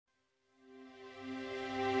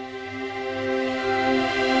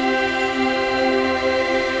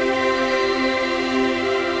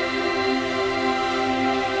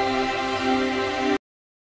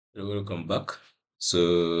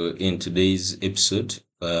So in today's episode,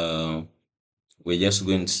 we're just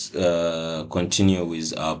going to continue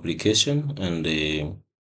with our application, and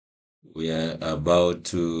we are about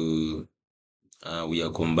to we are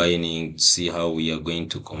combining to see how we are going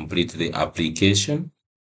to complete the application.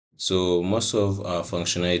 So most of our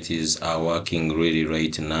functionalities are working really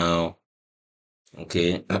right now.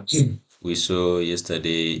 Okay, we saw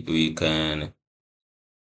yesterday we can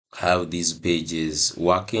have these pages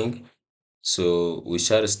working. So we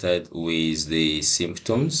shall start with the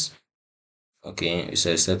symptoms. Okay, we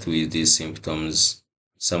shall start with these symptoms.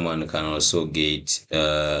 Someone can also get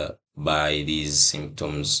by these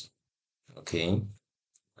symptoms. Okay,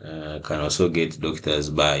 can also get doctors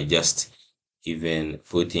by just even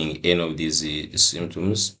putting any of these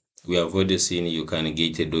symptoms. We have already seen you can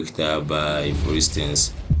get a doctor by, for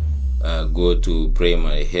instance, go to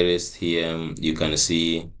primary health here. You can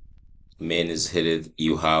see men's health.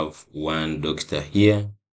 You have one doctor here.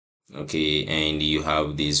 Okay, and you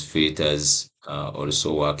have these filters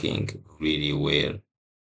also working really well.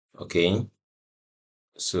 Okay,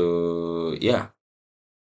 so yeah,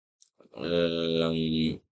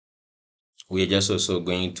 we're just also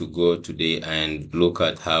going to go today and look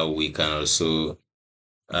at how we can also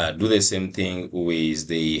do the same thing with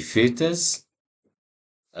the filters.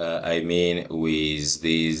 I mean, with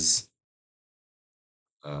these,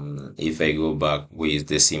 if I go back with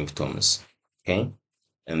the symptoms, okay?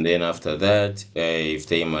 And then after that, if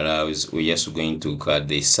time allows, we're just going to cut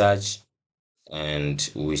the search,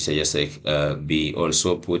 and we should just like be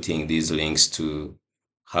also putting these links to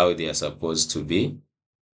how they are supposed to be.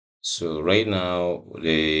 So right now,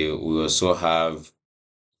 we also have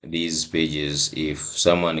these pages. If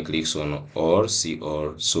someone clicks on or see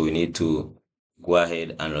or, so we need to go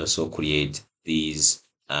ahead and also create these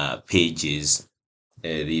pages,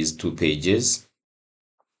 these two pages.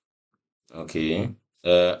 Okay,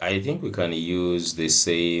 I think we can use the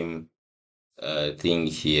same thing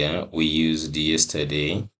here we used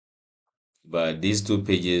yesterday, but these two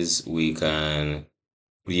pages we can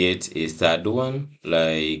create a third one,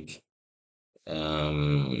 like we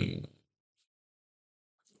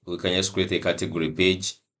can just create a category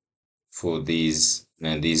page for these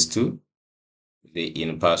and these two, the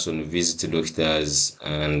in-person visit doctors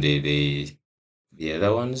and the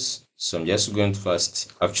other ones. So I'm just going to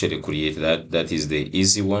first actually create that. That is the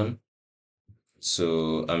easy one.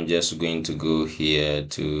 So I'm just going to go here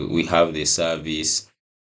to, we have the service.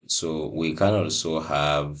 So we can also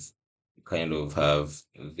have kind of have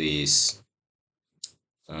this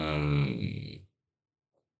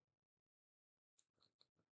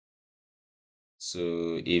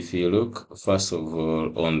so if you look first of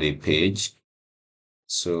all on the page,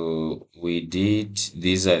 so we did,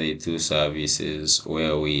 these are the two services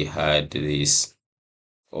where we had this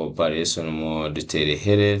operation mode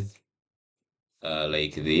telehealth,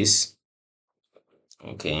 like this.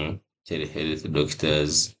 Okay, telehealth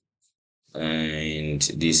doctors, and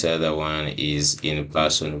this other one is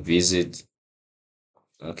in-person visit.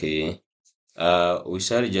 Okay, we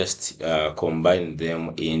shall just combine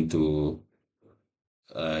them into,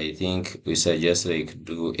 I think we shall just like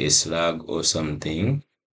do a slug or something.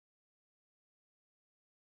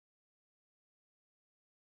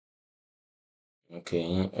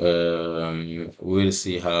 Okay, we'll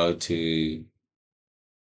see how to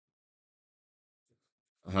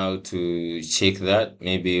check that.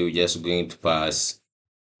 Maybe we're just going to pass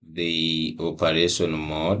the operation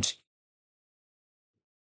mode.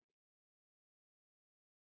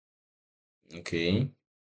 Okay,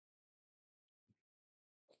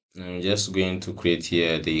 I'm just going to create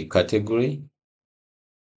here the category.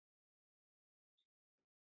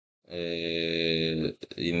 In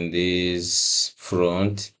this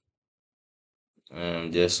front,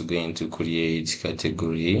 I'm just going to create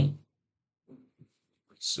category.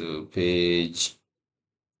 So page,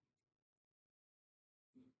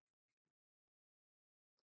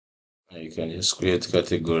 I can just create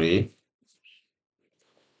category,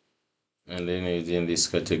 and then within this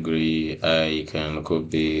category, I can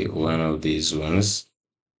copy one of these ones.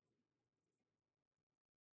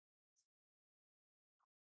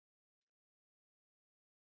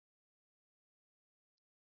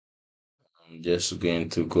 I'm just going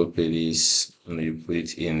to copy this and put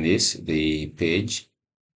it in the page.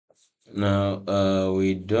 Now,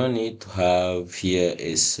 we don't need to have here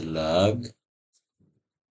a slug.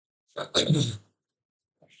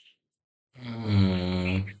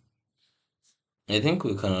 I think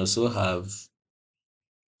we can also have,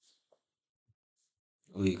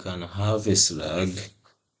 we can have a slug,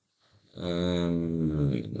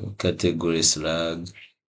 category slug.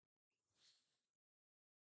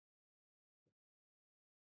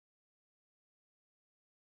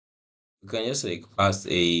 we can just like pass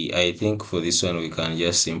I think for this one we can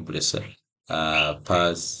just simply say,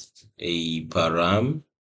 pass a param.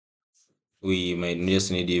 We might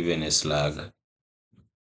just need even a slug.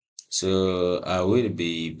 So I will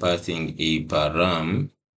be passing a param.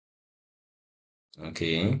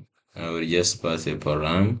 Okay, I will just pass a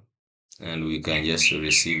param, and we can just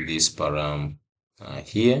receive this param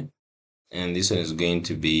here. And this one is going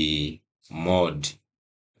to be mod.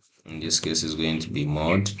 In this case, is going to be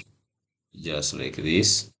mod, just like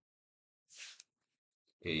this.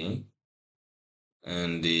 Okay,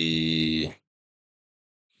 and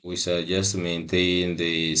we shall just maintain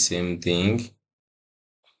the same thing.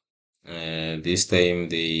 This time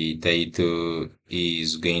the title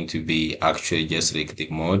is going to be actually just like the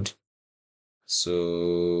mod.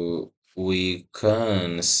 So we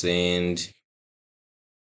can send,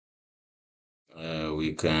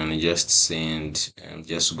 we can just send, I'm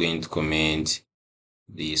just going to comment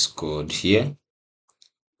this code here.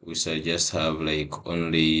 We shall just have like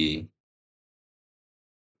only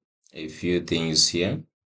a few things here.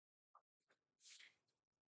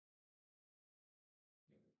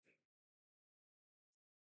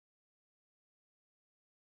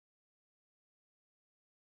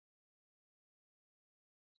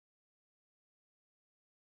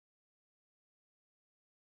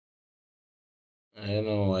 I don't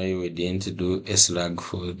know why we didn't do a slug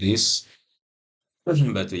for this, but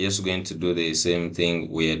we're just going to do the same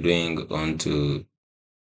thing we are doing onto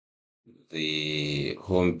the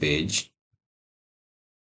home page.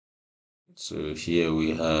 So here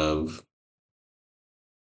we have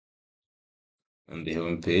on the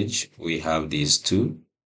home page, we have these two.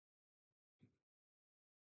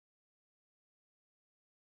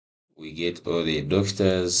 We get all the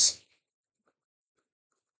doctors,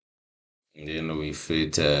 and then we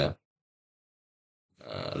filter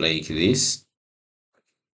like this.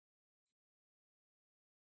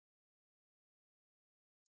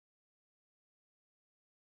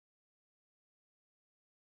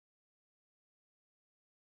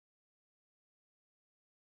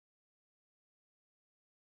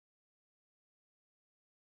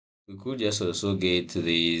 We could just also get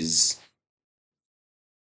these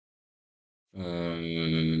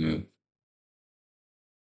um,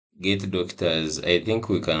 get doctors. I think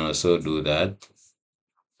we can also do that.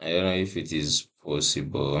 I don't know if it is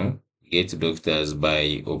possible. Get doctors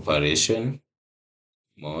by operation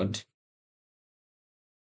mode.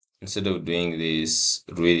 Instead of doing this,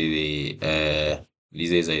 really, these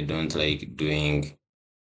days I don't like doing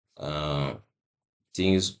uh,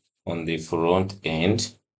 things on the front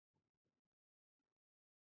end.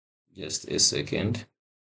 Just a second.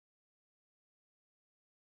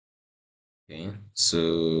 Okay,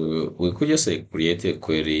 so we could just like create a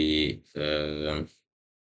query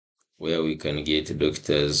where we can get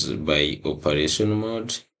doctors by operation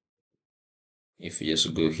mode. If you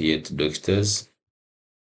just go here to doctors,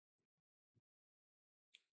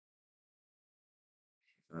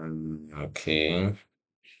 okay,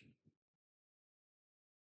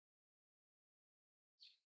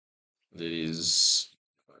 there is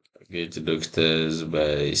get doctors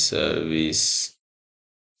by service.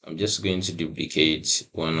 I'm just going to duplicate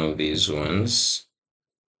one of these ones.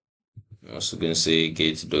 I'm also going to say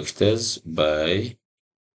get doctors by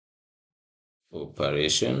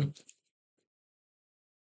operation.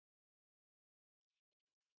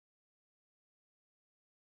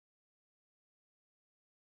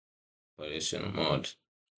 Operation mode.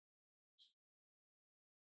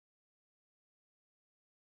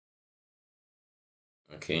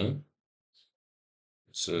 Okay.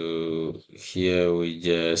 So here we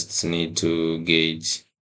just need to gauge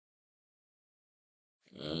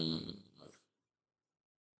um,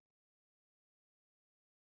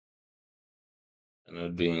 I'm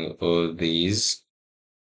not doing all these.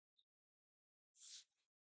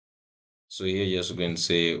 So here just going to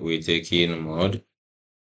say we take in mode,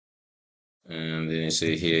 and then you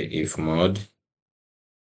say here if mode.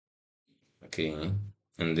 Okay,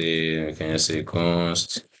 and then we can just say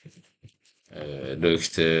const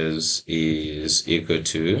doctors is equal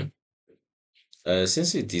to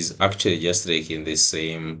since it is actually just like in the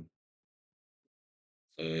same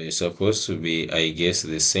it's supposed to be, I guess,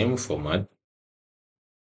 the same format.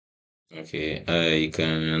 Okay, I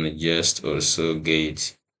can just also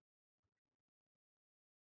get,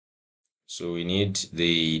 so we need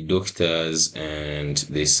the doctors and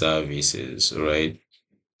the services, right?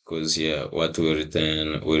 Because here what we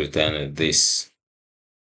return this.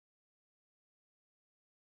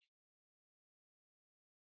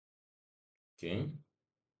 Okay,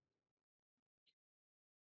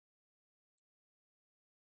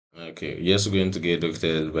 Okay, we're just going to get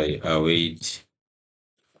doctored by await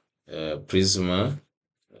Prisma.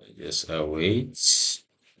 Just await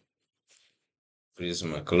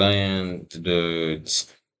Prisma client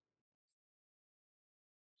dot.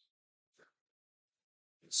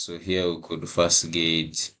 So here we could first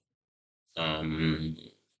get um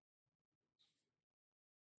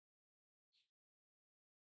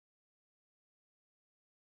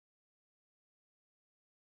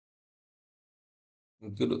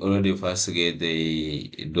we could already first get the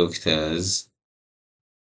doctors.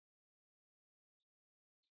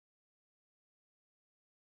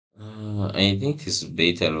 I think it's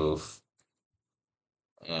better off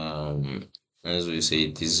as we say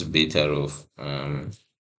it is better off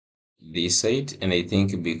this side, and I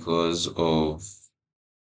think because of,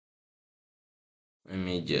 let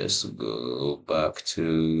me just go back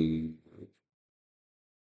to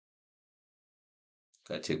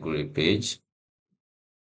category page,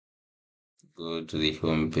 go to the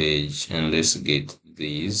home page, and let's get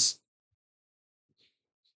these.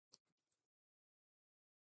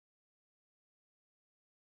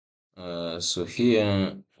 So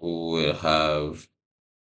here we will have,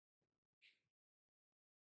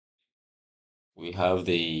 we have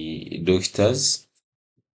the doctors.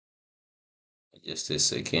 Just a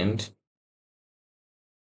second.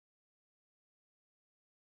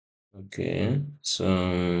 Okay, so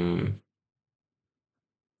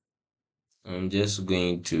I'm just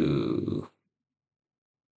going to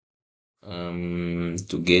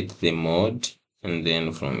get the mod, and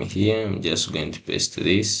then from here I'm just going to paste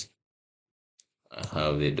this. I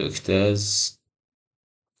have the doctors.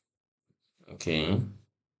 Okay,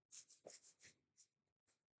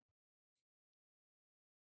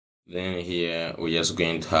 then here we're just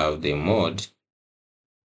going to have the mod,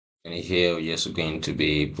 and here we're just going to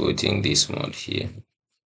be putting this mod here,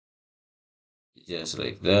 just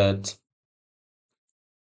like that.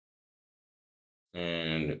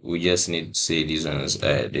 And we just need to say these ones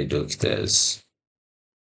are the doctors.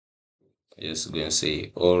 Just going to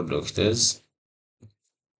say all doctors.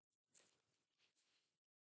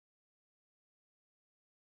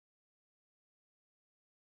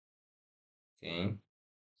 Okay,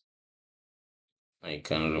 I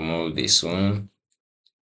can remove this one.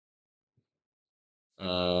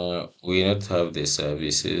 We not have the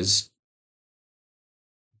services.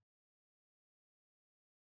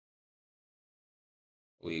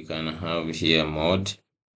 We can have here mod,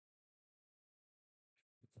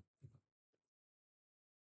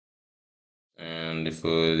 and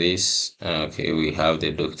for this, okay, we have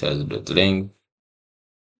the doctors.length,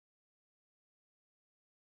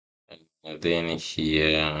 and then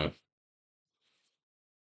here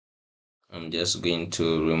I'm just going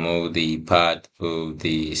to remove the part of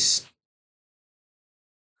this.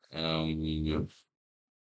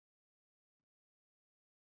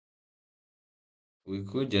 We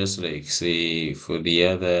could just like say for the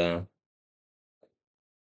other,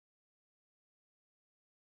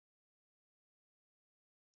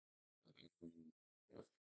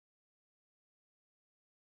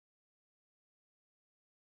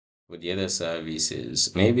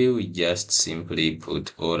 services, maybe we just simply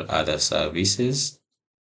put all other services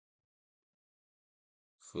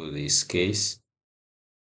for this case.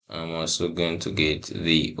 I'm also going to get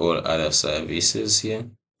the all other services here.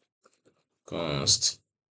 Const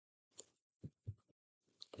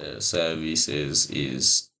services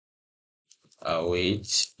is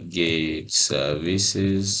await get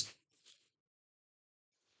services.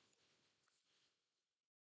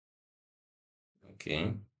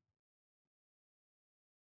 Okay.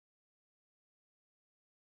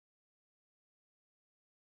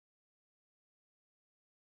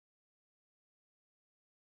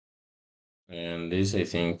 And this, I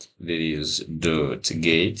think there is dot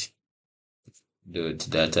get dot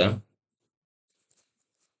data,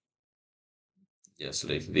 just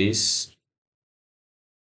like this.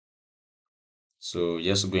 So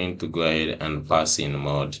just going to go ahead and pass in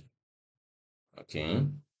mode. Okay.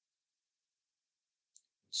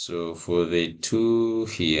 So for the two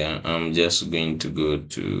here, I'm just going to go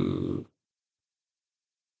to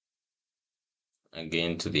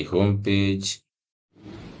again to the home page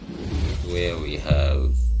where we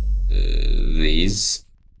have these.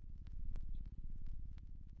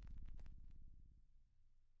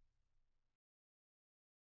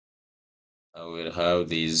 I will have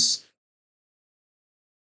these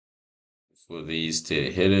for these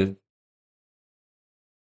header.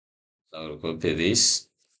 I will copy this.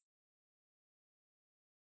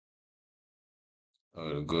 I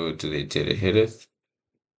will go to the header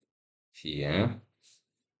here,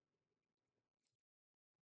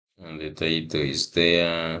 and the title is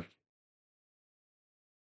there.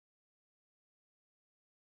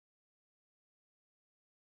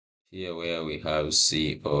 Here where we have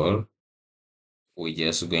C all, we're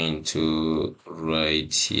just going to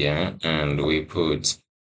write here and we put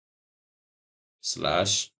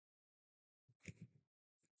slash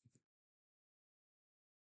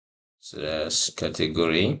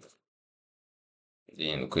category,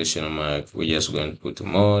 then question mark, we're just going to put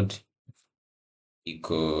mode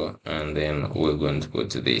equal, and then we're going to put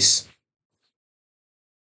this.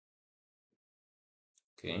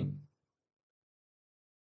 Okay,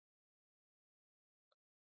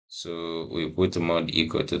 so we put mode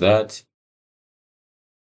equal to that.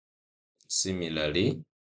 Similarly,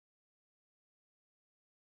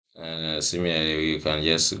 you can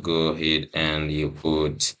just go ahead and you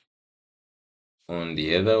put on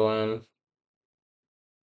the other one.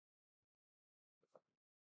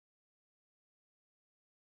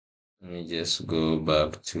 Let me just go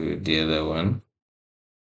back to the other one.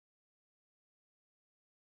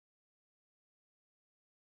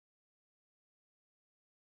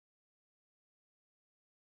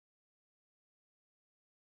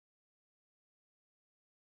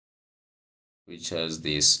 Which has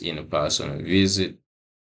this in-person visit.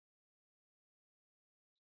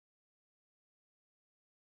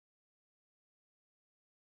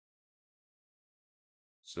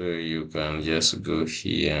 So you can just go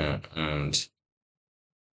here and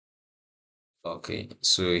okay,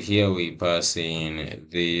 so here we pass in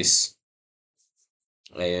this.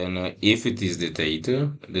 I don't know if it is the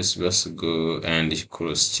title. Let's just go and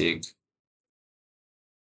cross check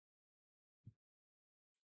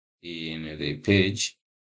in the page.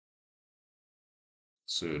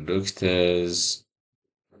 So doctors.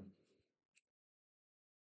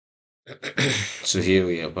 So here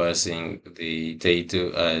we are passing the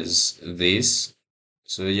title as this.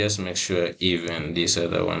 So just make sure even this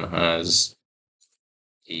other one has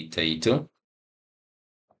a title.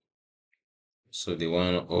 So the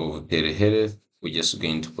one of telehealth, we're just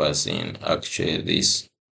going to pass in actually this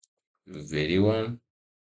very one.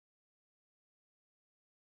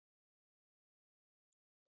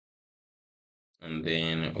 And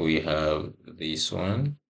then we have this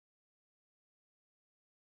one.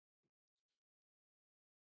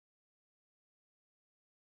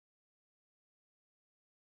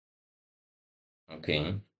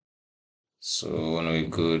 Okay. So when we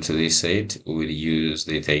go to this site, we'll use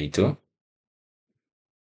the title.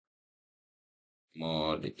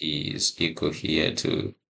 Mode is equal here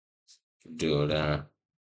to dollar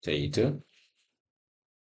title.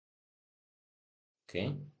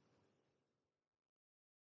 Okay.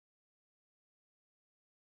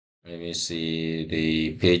 Let me see,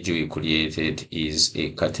 the page we created is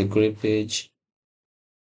a category page.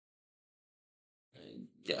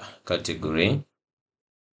 Yeah, category.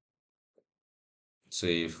 So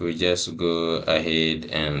if we just go ahead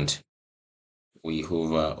and we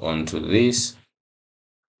hover onto this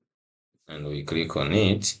and we click on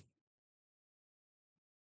it,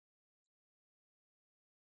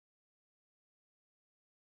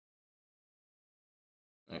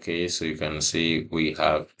 okay, so you can see we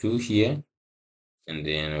have two here and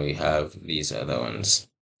then we have these other ones.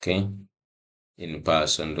 Okay, in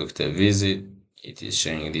person doctor visit, it is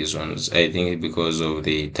showing these ones. I think because of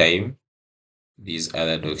the time, these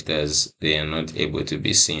other doctors, they are not able to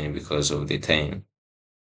be seen because of the time.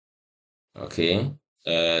 Okay,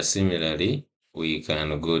 similarly, we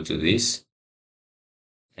can go to this.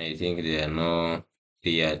 I think there are no,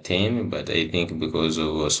 they are 10, but I think because of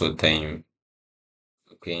also time.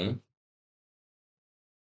 Okay,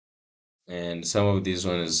 and some of these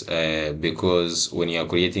ones, because when you are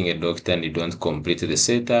creating a doctor and you don't complete the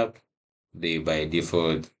setup, they by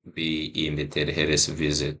default be in the telehealth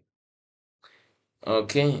visit.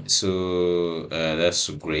 Okay, so that's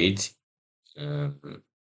great. It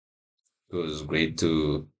was great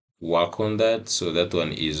to work on that. So that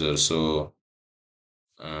one is also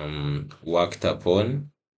worked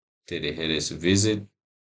upon telehealth visit.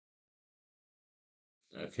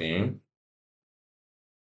 Okay.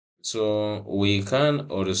 So we can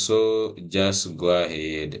also just go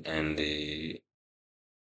ahead and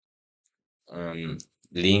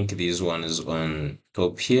link these ones on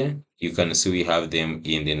top here. You can see we have them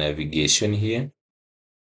in the navigation here.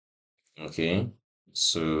 Okay.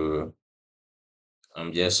 So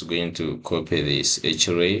I'm just going to copy this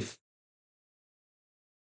href.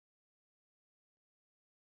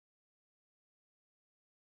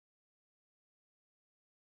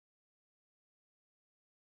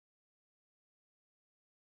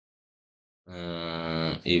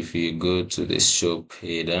 If you go to the shop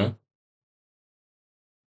header,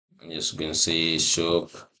 I'm just going to say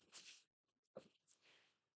shop.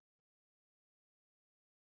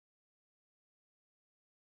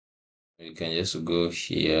 We can just go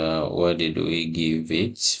here. What did we give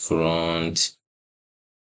it? Front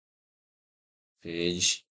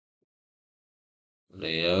page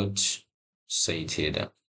layout site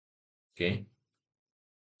header. Okay.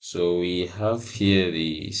 So we have here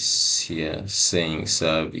this here saying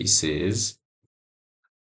services.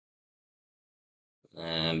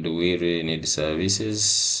 And do we really need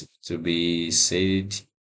services to be said?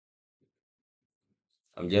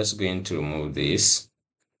 I'm just going to remove this.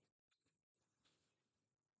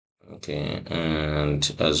 Okay,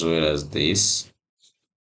 and as well as this.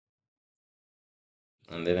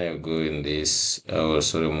 And then I'll go in this. I'll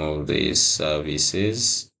also remove these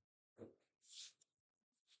services.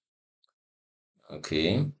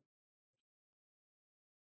 Okay.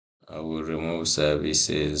 I will remove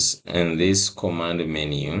services and this command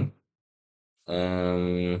menu.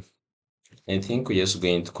 I think we're just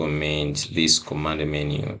going to comment this command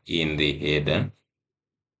menu in the header.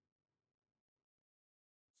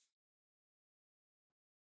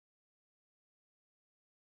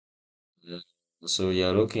 So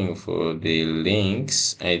you're looking for the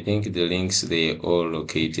links. I think the links they all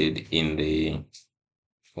located in the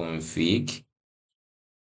config.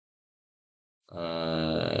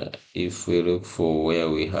 If we look for where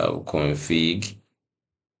we have config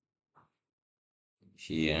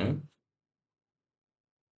here,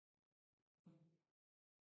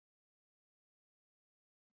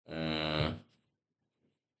 uh,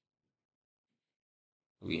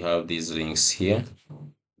 we have these links here.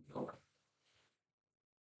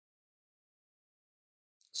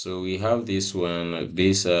 So we have this one.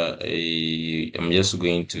 This I'm just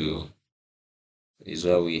going to is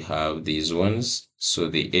where we have these ones. So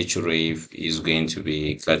the href is going to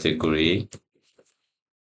be category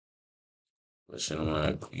question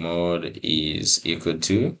mark mode is equal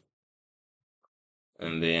to,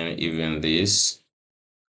 and then even this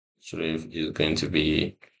href is going to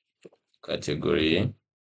be category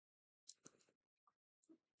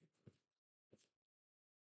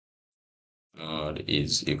mode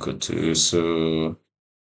is equal to. So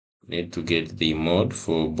need to get the mode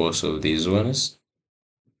for both of these ones.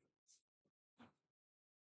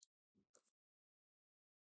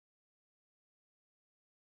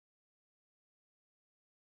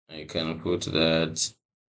 I can put that.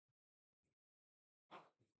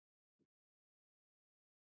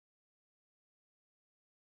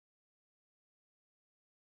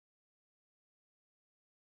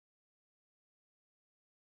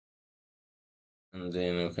 And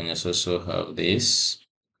then we can just also have this.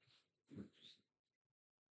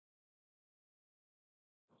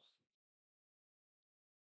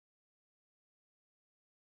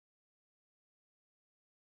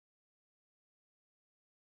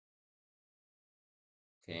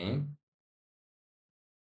 Okay.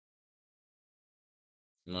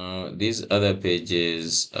 Now these other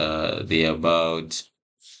pages, they about,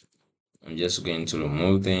 I'm just going to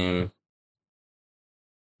remove them.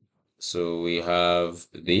 So we have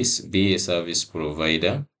this be a service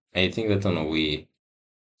provider. I think that one we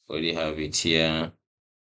already have it here.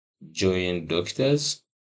 Join doctors.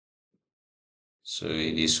 So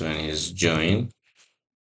this one is join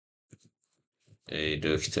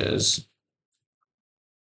doctors.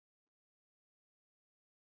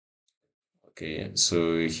 Okay,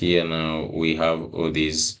 so here now we have all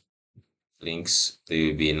these links. They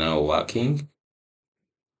will be now working.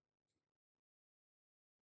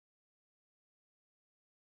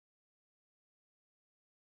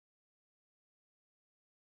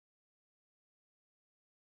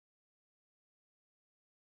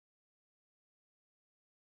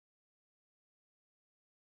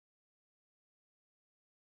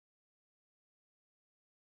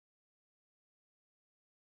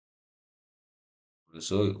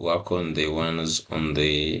 So work on the ones on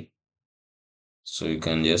the, so you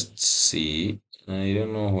can just see. I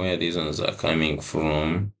don't know where these ones are coming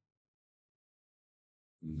from.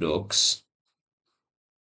 Docs.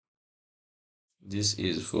 This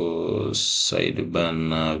is for sidebar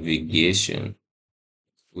navigation.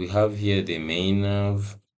 We have here the main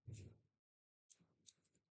nav.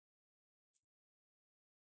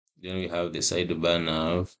 Then we have the sidebar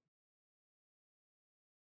nav.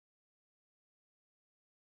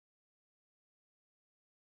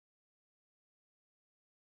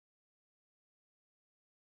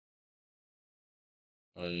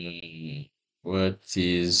 What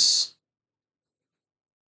is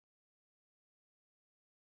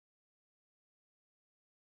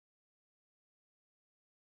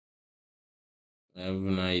I have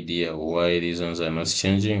no idea why these ones are not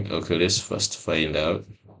changing. Okay, let's first find out.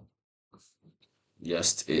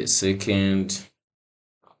 Just a second.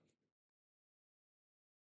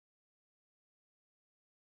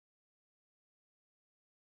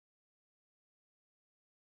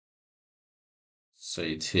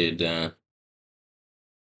 Site header.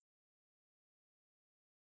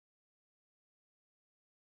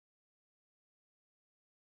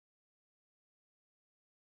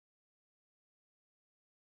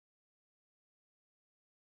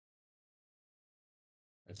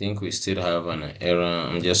 I think we still have an error.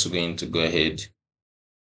 I'm just going to go ahead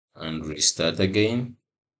and restart again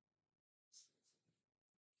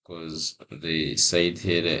because the site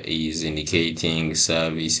header is indicating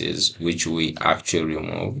services which we actually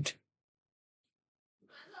removed.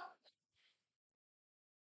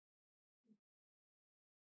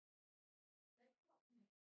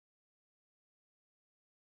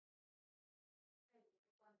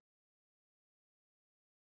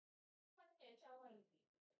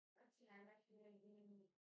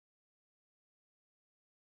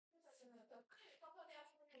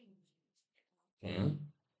 Okay.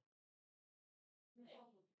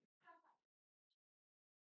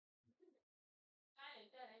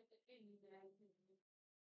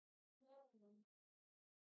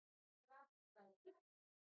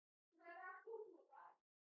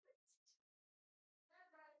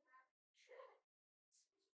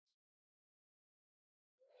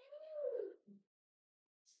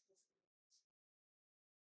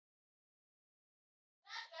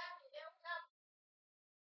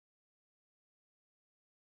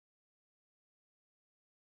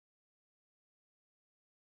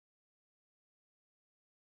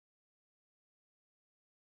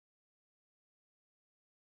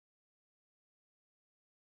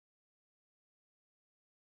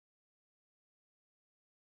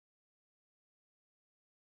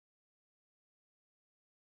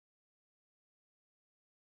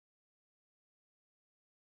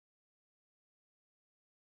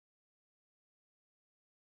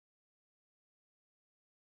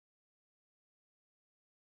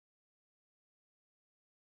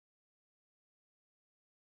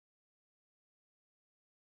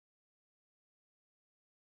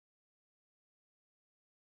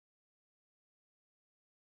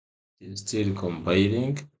 It's still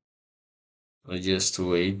compiling. I'll just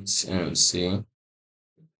wait and see.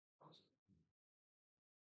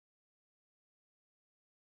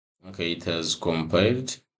 Okay, it has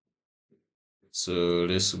compiled. So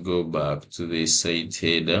let's go back to the site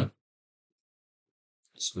header.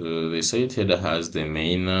 So the site header has the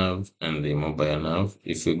main nav and the mobile nav.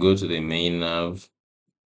 If you go to the main nav,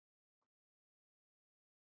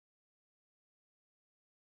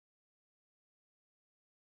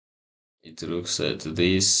 it looks at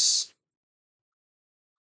this.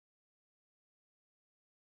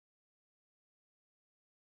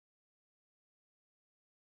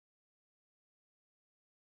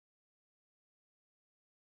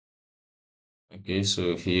 Okay,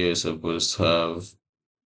 so here you're supposed to have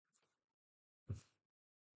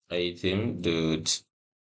item dot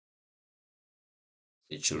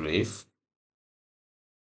href.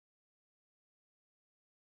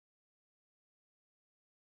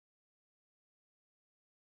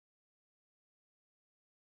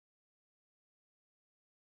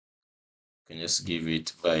 You can just give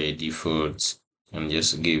it by default and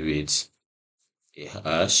just give it a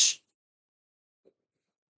hash.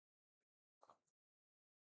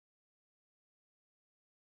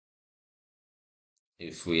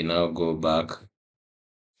 If we now go back,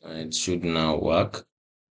 it should now work.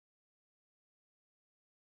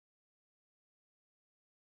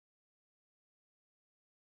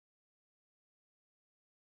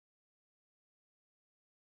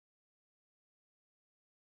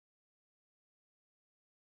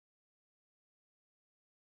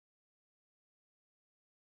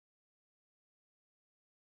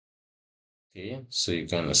 Okay, so you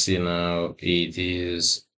can see now it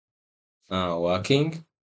is now working.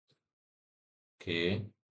 Okay,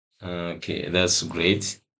 okay, that's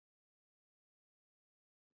great.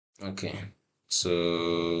 Okay,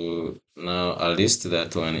 so now at least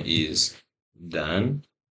that one is done.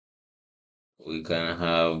 We can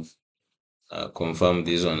have confirm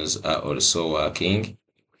these ones are also working.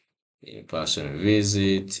 In-person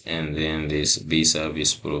visit, and then this B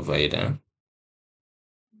service provider.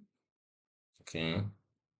 Okay.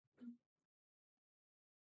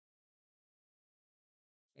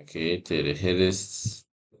 Okay, telehealth.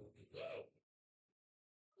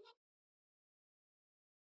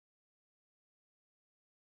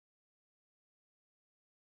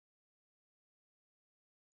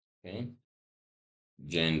 Okay.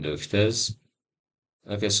 join doctors.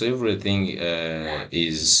 Okay, so everything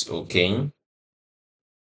is okay.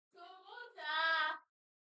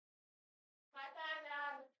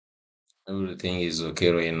 Everything is okay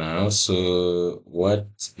right now. So what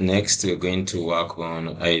next we're going to work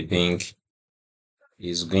on, I think,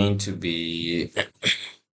 is going to be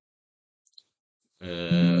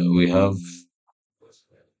we have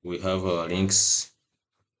our links.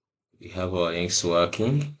 We have our links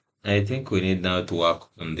working. I think we need now to work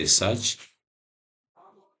on the search.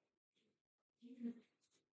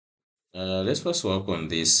 Let's first work on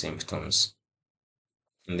these symptoms.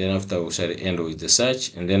 And then after we shall end with the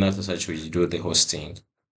search. And then after search, we do the hosting.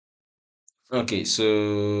 Okay,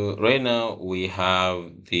 so right now we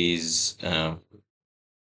have these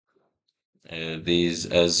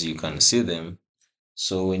as you can see them.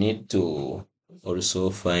 So we need to also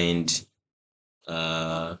find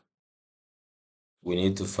uh we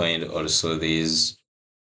need to find also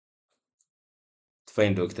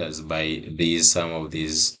find doctors by these some of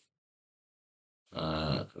these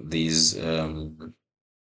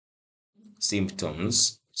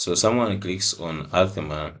symptoms. So someone clicks on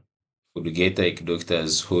asthma would get like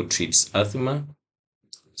doctors who treats asthma.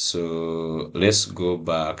 So let's go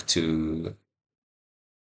back to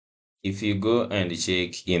if you go and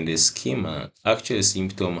check in the schema, actual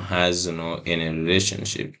symptom has no any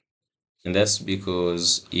relationship. And that's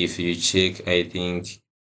because if you check, I think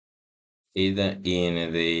either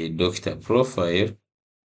in the doctor profile,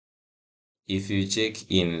 if you check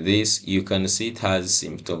in this, you can see it has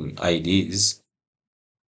symptom IDs.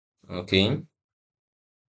 Okay.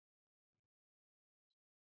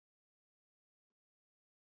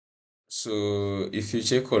 So if you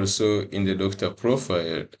check also in the doctor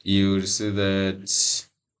profile, you will see that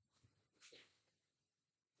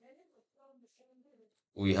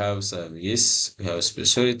we have service, we have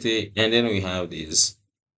specialty, and then we have these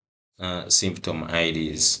symptom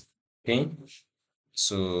IDs. Okay.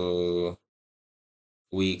 So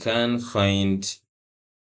we can find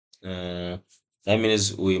that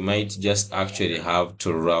means we might just actually have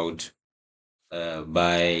to route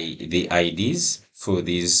by the IDs for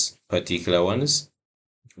these particular ones.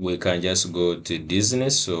 We can just go to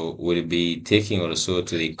business. So we'll be taking also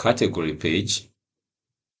to the category page.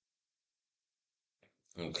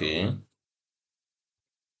 Okay.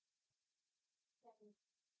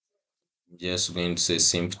 Just going to say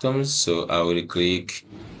symptoms. So I will click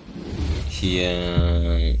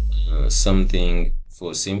here something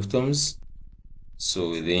for symptoms.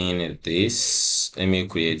 So within this, let me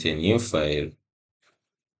create a new file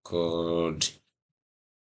called,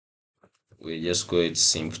 we just call it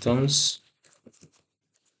symptoms.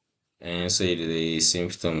 And inside the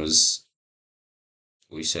symptoms,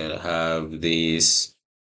 we shall have this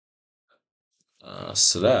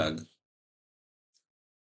slug.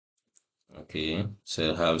 Okay,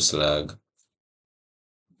 shall have slug.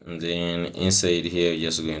 And then inside here, you're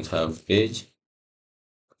just going to have page.tsx.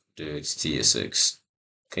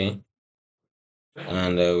 Okay.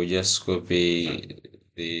 And I will just copy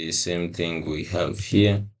the same thing we have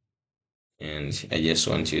here. And I just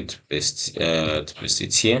want you to paste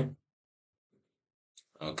it here.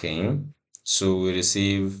 Okay. So we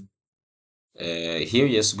receive here we're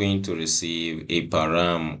just going to receive a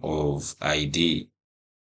param of ID.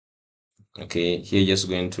 Okay, here just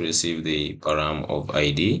going to receive the param of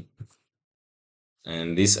ID.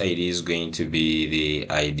 And this ID is going to be the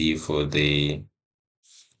ID for the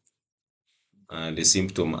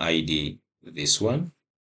symptom ID, this one.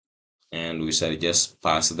 And we shall just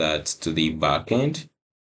pass that to the backend.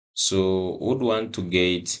 So we would want to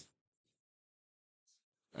get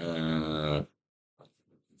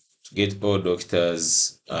all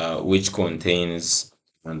doctors which contains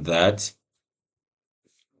that.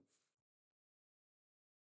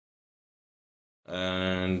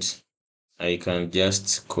 And I can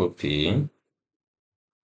just copy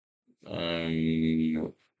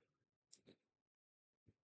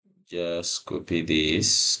just copy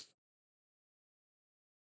this.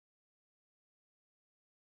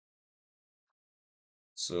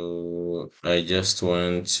 So I just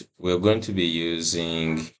want, we're going to be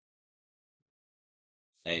using,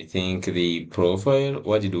 I think, the profile.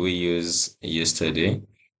 What did we use yesterday?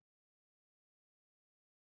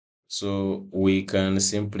 So we can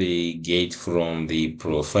simply get from the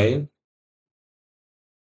profile.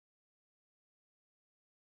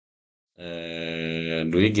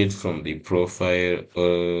 Do we get from the profile?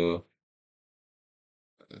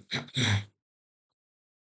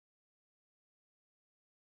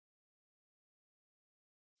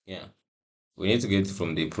 Yeah, we need to get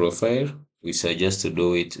from the profile. We suggest to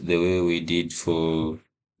do it the way we did for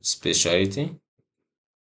specialty.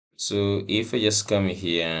 So if I just come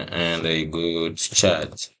here and I go to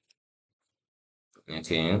chat,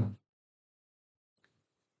 okay,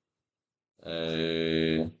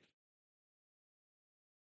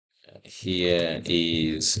 here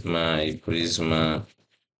is my Prisma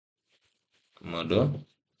model.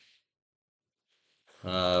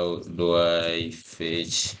 How do I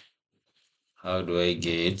fetch? How do I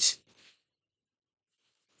get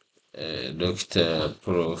doctor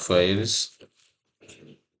profiles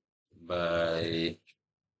by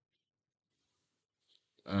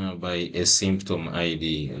a symptom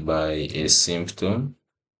ID, by a symptom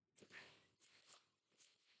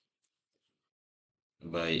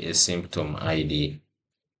ID.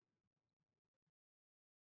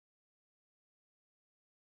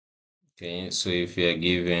 Okay, so if you are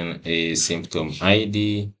given a symptom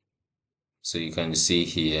ID, so you can see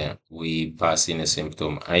here we pass in a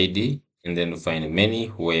symptom ID and then find many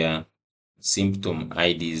where symptom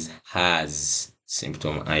IDs has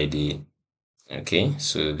symptom ID. Okay,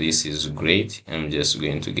 so this is great. I'm just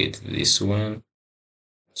going to get this one.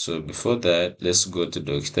 So before that, let's go to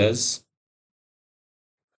doctors.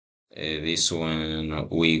 This one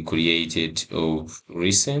we created of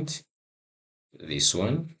recent. This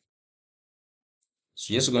one.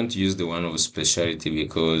 So just going to use the one of specialty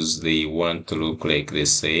because they want to look like the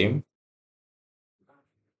same.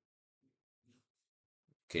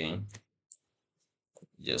 Okay,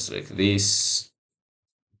 just like this.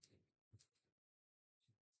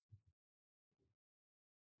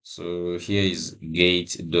 So here is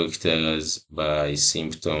gate doctors by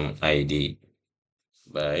symptom ID.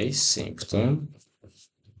 By symptom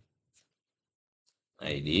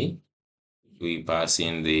ID. We pass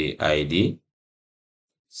in the ID,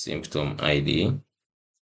 symptom ID,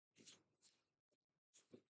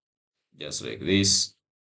 just like this.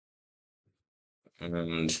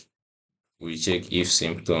 And we check if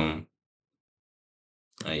symptom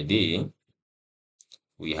ID,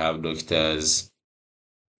 we have doctors.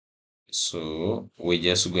 So we're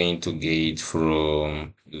just going to get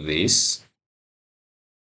from this.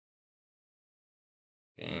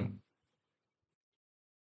 Okay.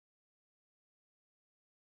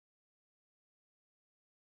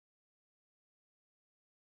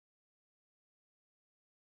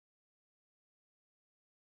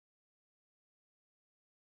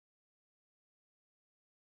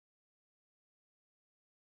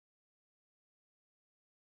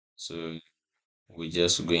 So we're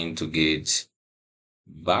just going to get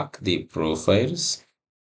back the profiles.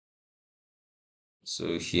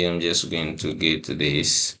 So here I'm just going to get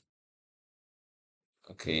this.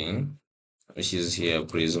 Okay, which is here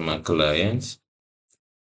Prisma client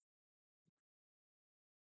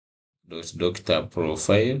dot doctor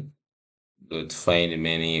profile dot find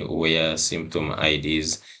many where symptom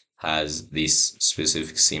IDs has this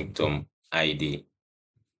specific symptom ID.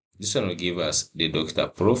 This one will give us the doctor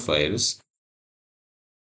profiles.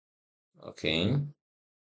 Okay,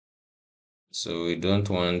 so we don't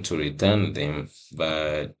want to return them,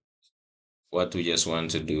 but what we just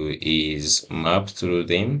want to do is map through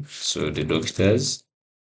them. So the doctors,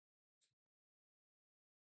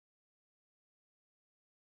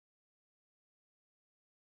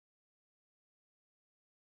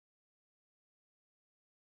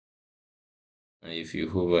 if you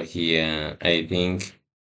hover here, I think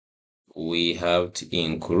we have to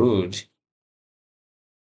include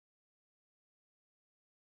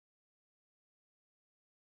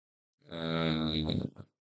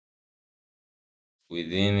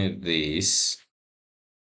within this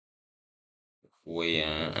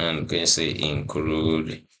where and can say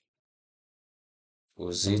include,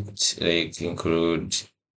 was it like include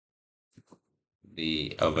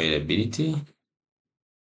the availability?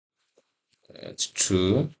 That's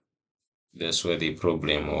true. That's where the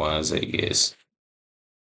problem was, I guess.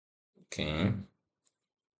 Okay.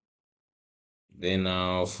 Then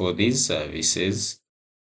now for these services,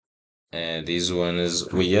 these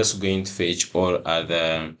ones we're just going to fetch all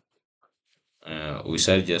other. We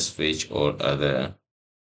shall just fetch all other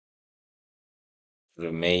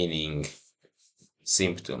remaining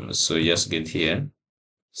symptoms. So just get here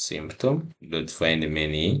symptom dot find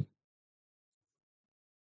many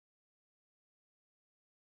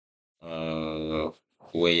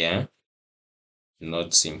where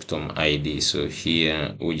not symptom ID. So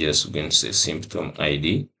here we just going to say symptom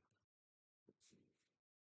ID.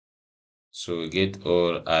 So we get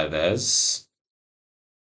all others.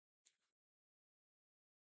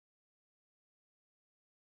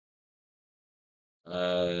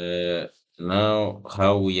 Now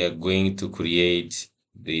how we are going to create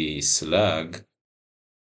the slug.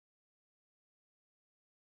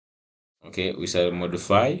 Okay, we shall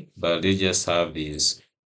modify, but let's just have this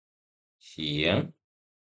here,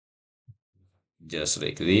 just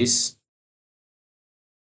like this.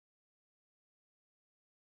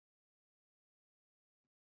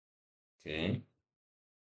 Okay,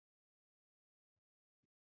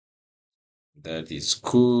 that is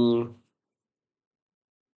cool.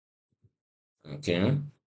 Okay,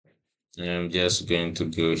 I'm just going to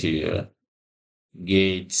go here,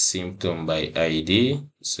 get symptom by ID.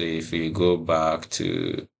 So if we go back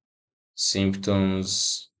to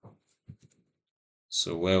symptoms,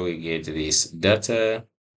 so where we get this data,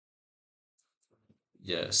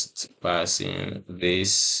 just pass in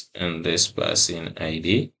this and this pass in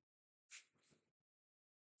ID.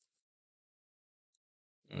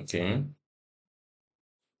 Okay,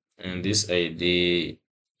 and this ID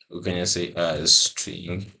we can just say as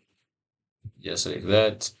string, just like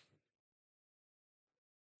that.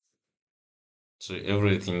 So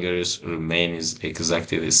everything else remains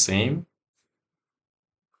exactly the same.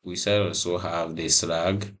 We shall also have the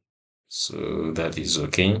slug, so that is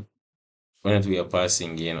okay. When we are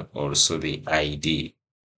passing in also the ID.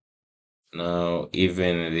 Now,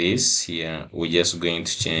 even this here, we're just going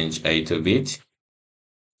to change a little bit.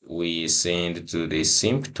 We send to the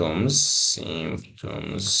symptoms,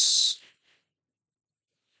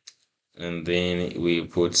 and then we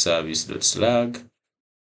put service.slug,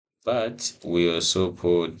 but we also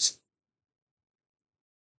put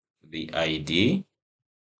the ID.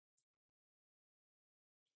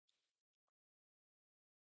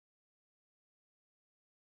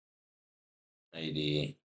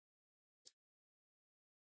 ID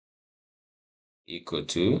equal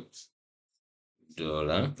to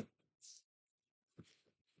dollar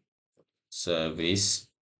service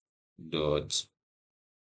dot.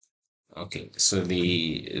 Okay, so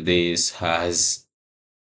this has,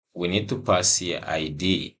 we need to pass here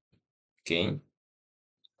ID. Okay,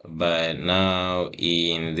 but now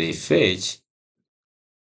in the fetch,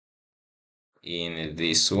 in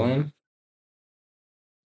this one,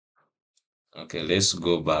 okay, let's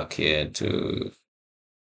go back here to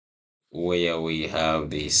where we have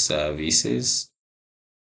the services,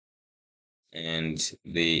 and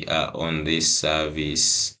they are on this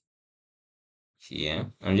service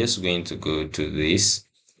here. I'm just going to go to this.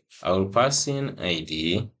 I'll pass in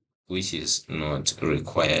ID, which is not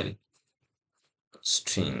required,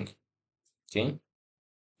 string. Okay,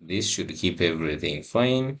 this should keep everything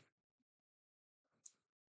fine.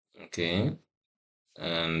 Okay,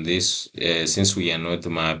 and this since we are not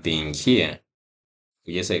mapping here,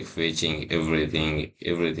 we just like fetching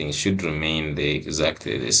everything should remain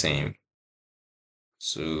exactly the same.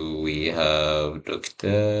 So we have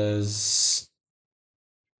doctors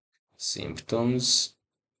symptoms.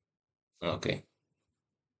 Okay,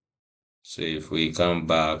 so if we come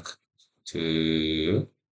back to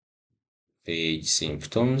page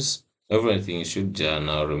symptoms, everything should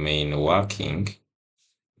now remain working.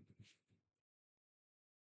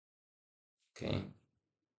 Okay,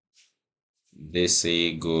 let's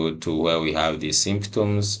say go to where we have the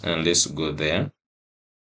symptoms, and let's go there.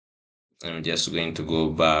 I'm just going to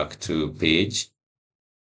go back to page.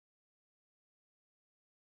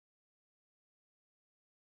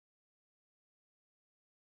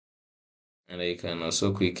 And I can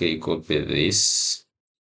also quickly copy this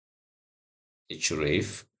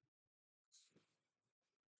href.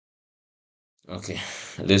 Okay,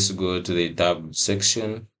 let's go to the tab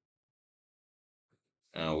section.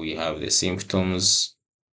 We have the symptoms.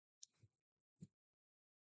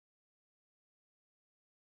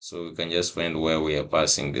 So we can just find where we are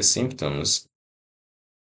passing the symptoms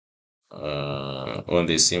on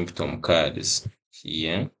the symptom cards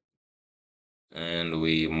here. And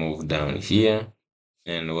we move down here,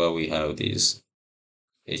 and where we have this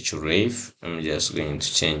href, I'm just going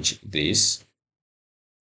to change this.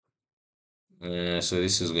 So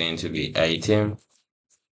this is going to be item,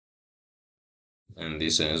 and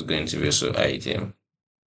this one is going to be also item.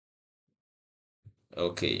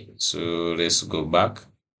 Okay, so let's go back,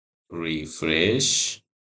 refresh.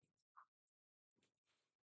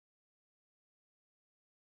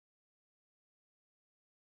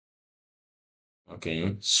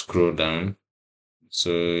 Okay, scroll down.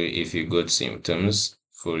 So if you got symptoms,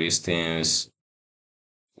 for instance,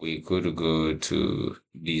 we could go to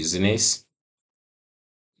business,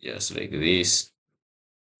 just like this.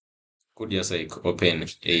 Could just like open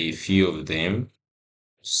a few of them,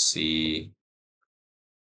 see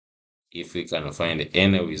if we can find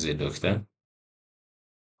any with a doctor.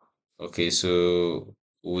 Okay, so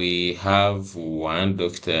we have one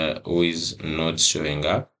doctor who is not showing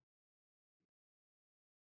up.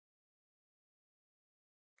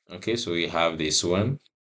 Okay, so we have this one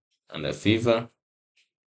and a fever.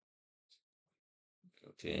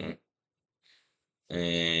 Okay,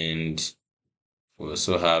 and we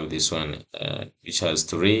also have this one, which has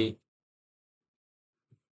three.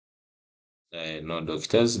 No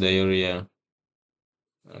doctors, diarrhea.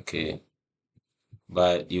 Okay,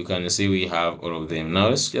 but you can see we have all of them. Now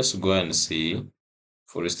let's just go and see.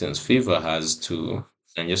 For instance, fever has two.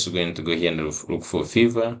 I'm just going to go here and look for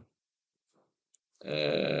fever.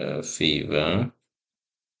 Fever,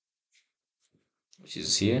 which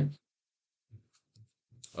is here.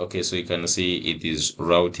 Okay, so you can see it is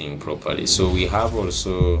routing properly. So we have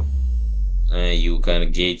also, you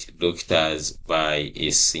can get doctors by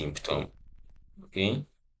a symptom. Okay,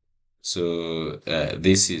 so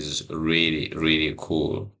this is really, really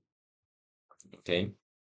cool. Okay,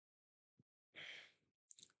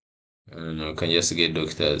 and you can just get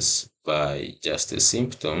doctors by just a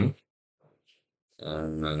symptom.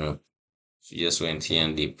 If you just went here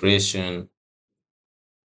and depression,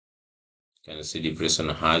 you can see depression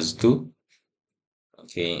has two.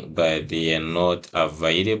 Okay, but they are not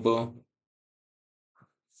available.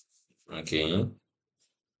 Okay.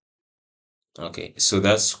 Okay, so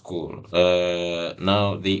that's cool.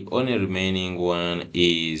 Now the only remaining one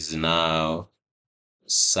is now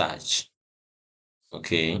search.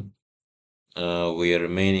 Okay. We are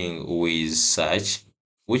remaining with search,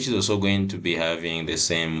 which is also going to be having the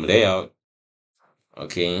same layout.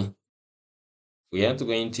 Okay. We are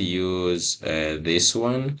going to use this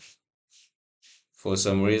one. For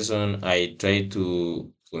some reason, I tried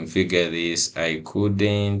to configure this. I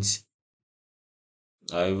couldn't.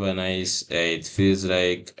 However, nice. It feels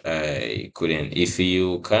like I couldn't. If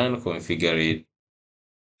you can configure it,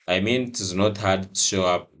 I mean, it's not hard to show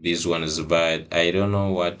up these ones, but I don't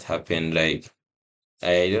know what happened. Like,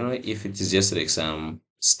 I don't know if it is just like some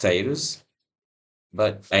styles,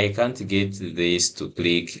 but I can't get this to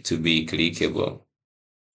click to be clickable.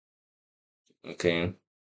 Okay.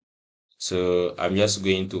 So I'm just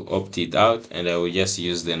going to opt it out and I will just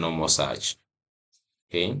use the normal search.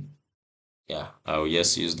 Okay. Yeah, I will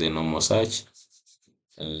just use the normal search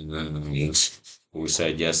and we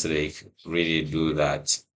shall just like really do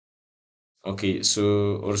that. Okay,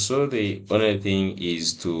 so also the other thing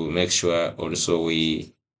is to make sure also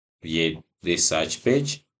we create the search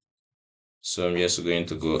page. So I'm just going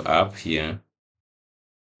to go up here.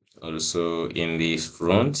 Also in the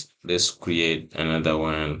front, let's create another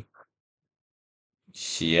one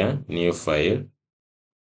here, new file.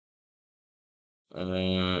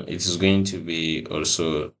 It is going to be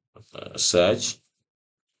also search.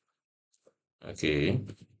 Okay.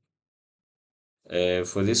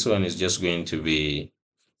 For this one, it's just going to be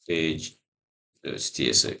page.tsx.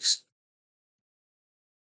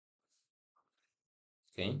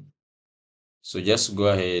 Okay. So just go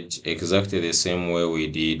ahead exactly the same way we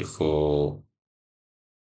did for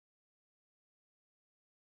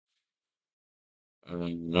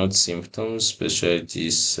not symptoms,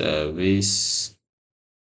 specialty service.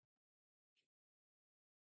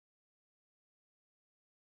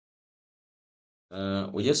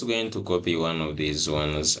 We're just going to copy one of these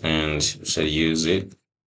ones and shall use it.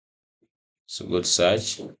 So go to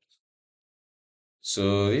search.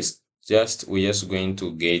 So this just we're just going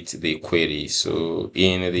to get the query. So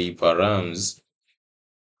in the params,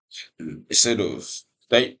 instead of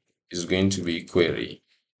type is going to be query.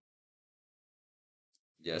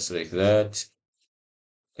 Just like that.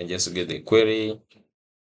 And just get the query.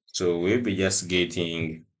 So we'll be just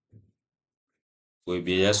getting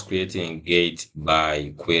creating get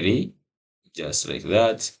by query, just like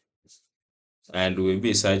that. And we'll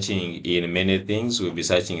be searching in many things. We'll be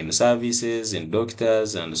searching in services, in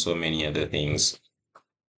doctors, and so many other things.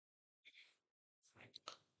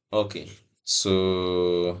 Okay,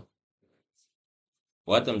 so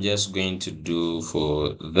what I'm just going to do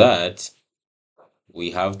for that,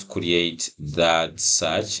 we have to create that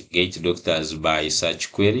search, get doctors by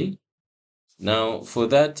search query. Now, for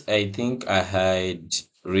that, I think I had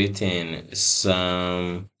written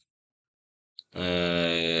some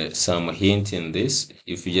hint in this.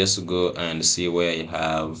 If you just go and see where you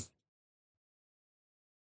have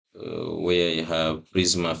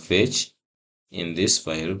Prisma fetch in this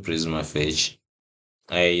file, Prisma fetch,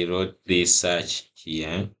 I wrote this search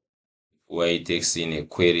here where it takes in a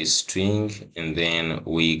query string, and then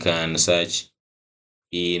we can search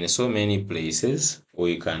in so many places.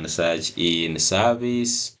 We can search in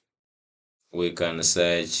service, we can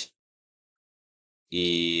search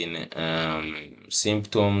in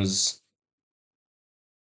symptoms,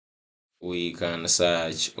 we can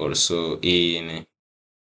search also in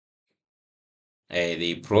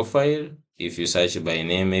the profile, if you search by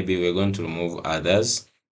name, maybe we're going to remove others,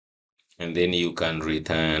 and then you can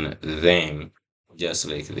return them just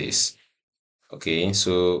like this. Okay,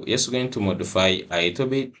 so just going to modify a little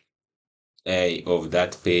bit of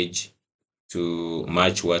that page to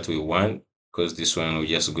match what we want, because this one we're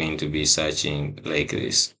just going to be searching like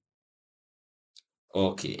this.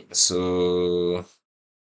 Okay, so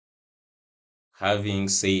having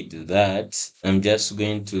said that, I'm just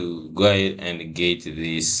going to go ahead and get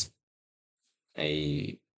this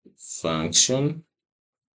a function,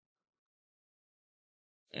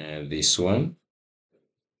 and this one.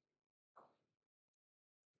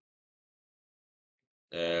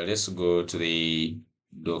 Let's go to the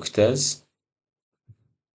doctors.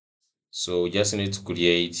 So we just need to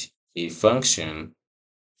create a function,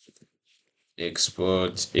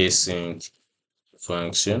 export async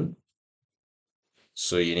function.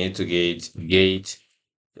 So you need to get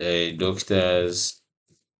doctors,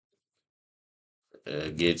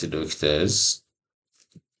 get doctors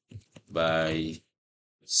by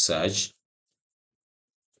search.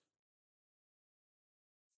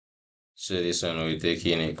 So this one will take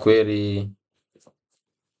in a query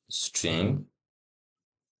string,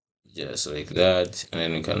 just like that, and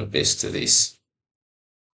then we can paste this.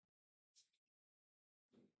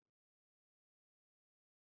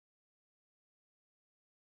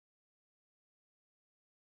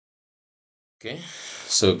 Okay,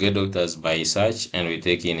 so get doctors by search, and we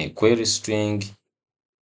take in a query string.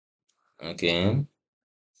 Okay,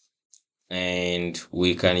 and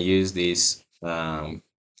we can use this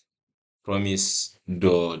promise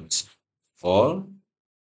dot all.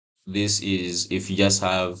 This is if you just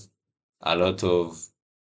have a lot of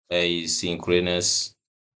asynchronous.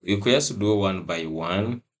 You could just do one by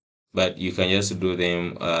one, but you can just do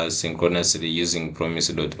them synchronously using promise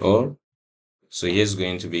dot all. So here's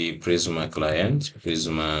going to be Prisma client.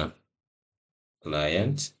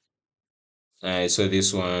 So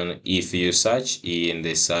this one, if you search in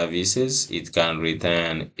the services, it can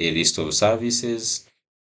return a list of services.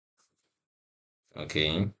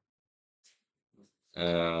 Okay.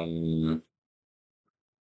 Um,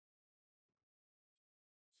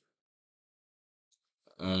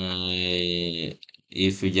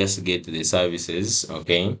 if you just get the services,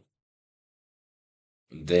 okay,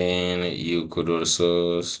 then you could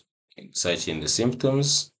also search in the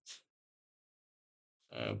symptoms,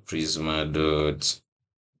 Prisma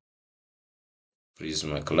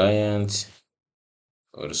client,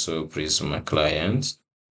 also Prisma client.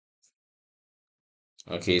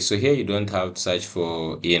 Okay, so here you don't have to search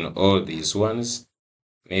for in all these ones.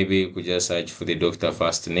 Maybe you could just search for the doctor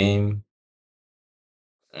first name,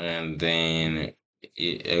 and then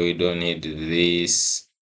we don't need this.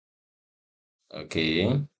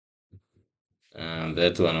 Okay, and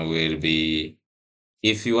that one will be,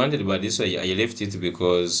 if you wanted, but this way I left it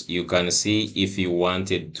because you can see if you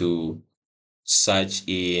wanted to search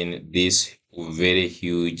in these very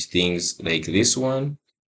huge things like this one.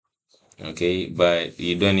 Okay, but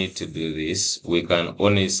you don't need to do this. We can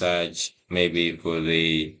only search maybe for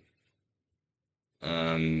the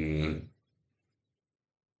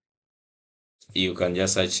you can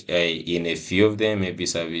just search in a few of them, maybe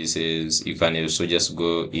services. You can also just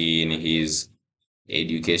go in his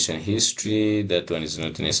education history. That one is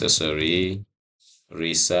not necessary.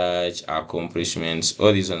 Research, accomplishments,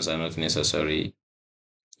 all these ones are not necessary.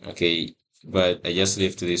 Okay, but I just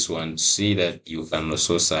left this one to see that you can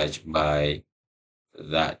also search by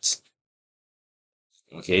that.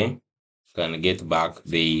 Okay, can get back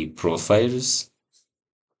the profiles.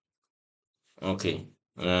 Okay,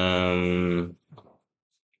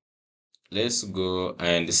 let's go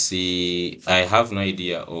and see. I have no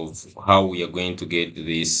idea of how we are going to get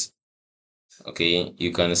this. Okay,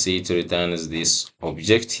 you can see it returns this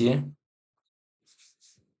object here.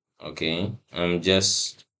 Okay, I'm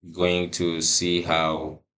just going to see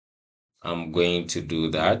how I'm going to do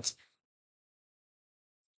that.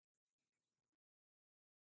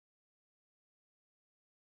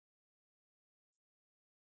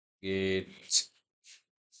 Get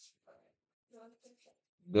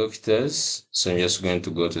doctors. So I'm just going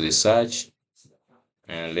to go to the search,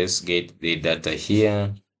 and let's get the data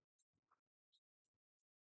here.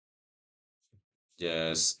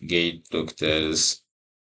 Just get doctors,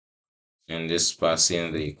 and let's pass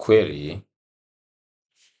in the query.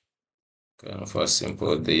 Can first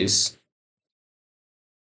import this,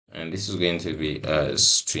 and this is going to be a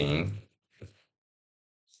string.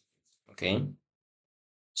 Okay,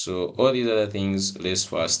 so all these other things, let's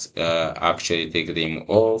first actually take them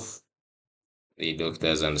off, the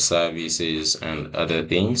doctors and services and other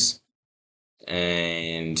things.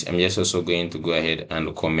 And I'm just also going to go ahead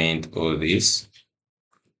and comment all this.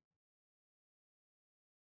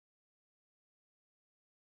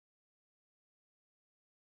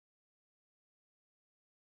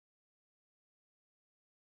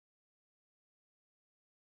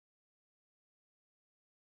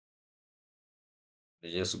 I'm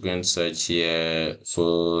just going to search here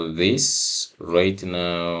for this right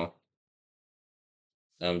now.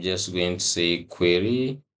 I'm just going to say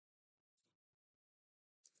query.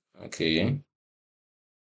 Okay.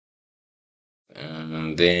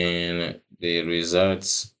 And then the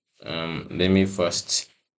results. Let me first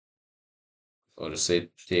or say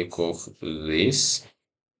take off this.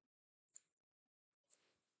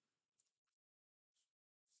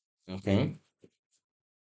 Okay.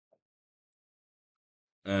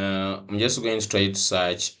 I'm just going to try to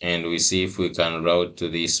search and we see if we can route to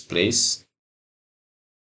this place.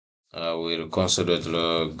 We'll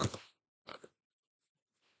console.log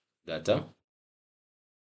data.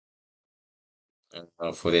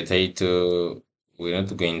 For the title, we're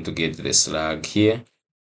not going to get the slug here.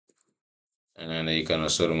 And you can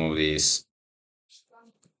also remove this.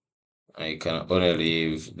 I can only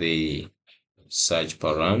leave the search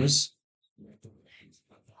params.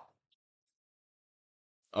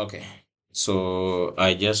 Okay, so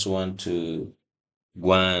I just want to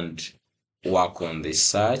go and work on the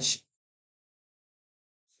search.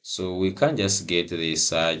 So we can just get the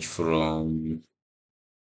search from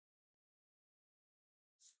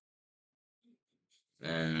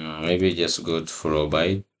maybe just go to follow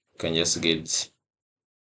by. Can just get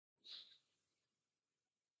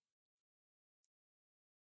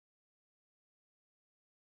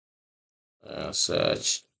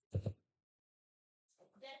search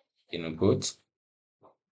input.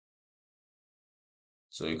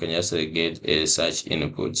 So you can just get a search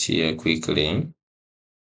input here quickly.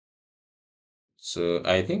 So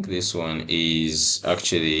I think this one is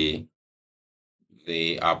actually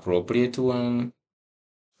the appropriate one.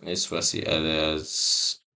 Let's first see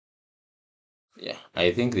others. Yeah,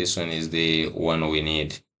 I think this one is the one we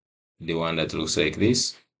need. The one that looks like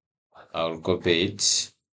this. I'll copy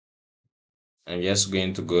it. I'm just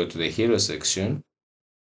going to go to the hero section.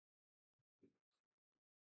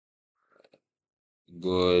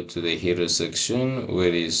 Go to the hero section.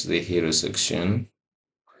 Where is the hero section?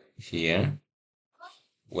 Here,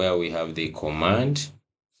 where we have the command.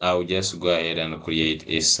 I'll just go ahead and create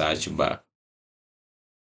a search bar.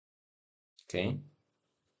 Okay.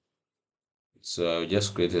 So I'll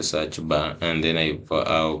just create a search bar and then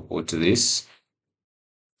I'll put this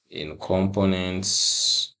in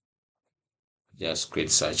components. Just create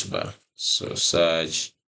search bar. So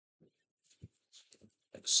search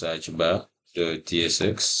bar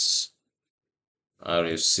 .tsx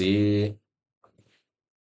rfc.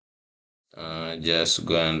 Just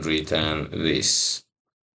go and return this.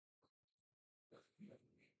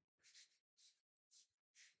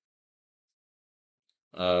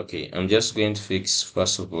 Okay, I'm just going to fix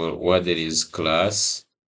first of all what there is class.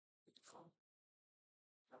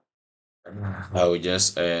 I will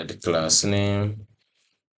just add class name.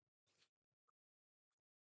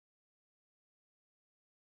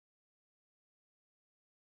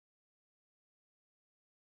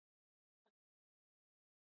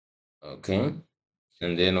 Okay,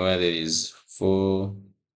 and then where there is for,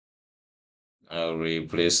 I'll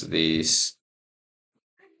replace this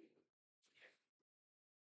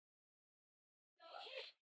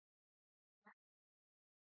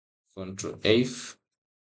Control F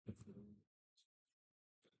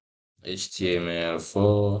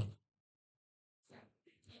HTML4,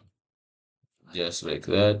 just like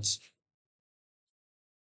that.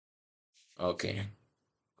 Okay.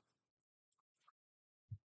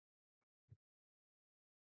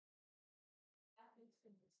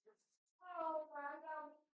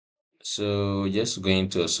 So just going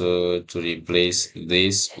to also to replace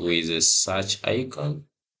this with a search icon.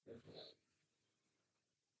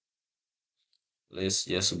 Let's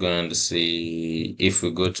just go and see if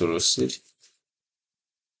we go to roasted,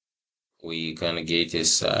 we can get a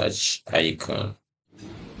search icon.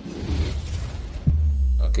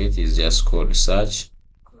 Okay, it is just called search.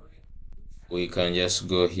 We can just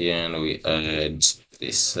go here and we add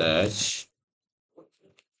the search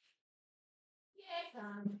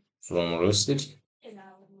from roasted.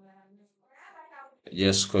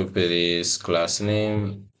 Just copy this class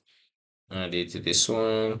name, add it to this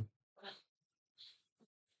one.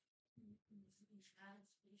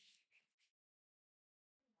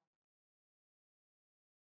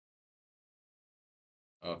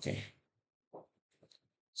 Okay.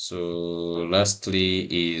 So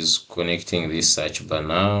lastly is connecting this search bar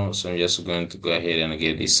now. So I'm just going to go ahead and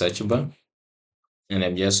get this search bar. And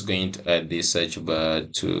I'm just going to add this search bar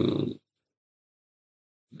to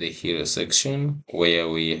the hero section where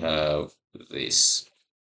we have this.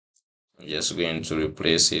 I'm just going to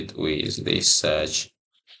replace it with the search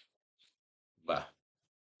bar,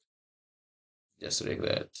 just like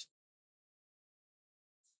that.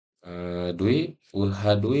 Had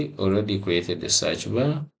we already created the search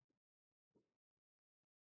bar?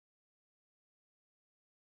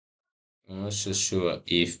 I'm not so sure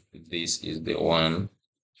if this is the one.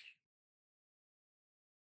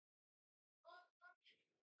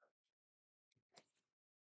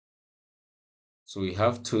 So we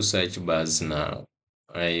have two search bars now.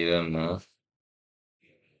 I don't know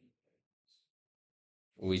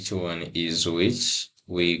which one is which.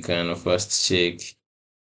 We can first check.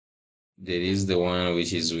 There is the one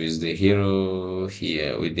which is with the hero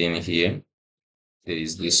here within here. There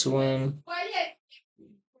is this one.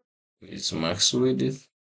 It's max width,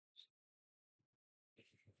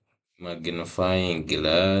 magnifying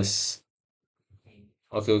glass.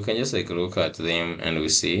 Okay, we can just like look at them and we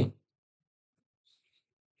see.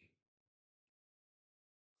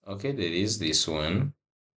 Okay, there is this one.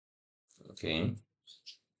 Okay,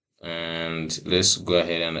 and let's go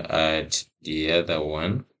ahead and add the other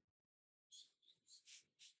one.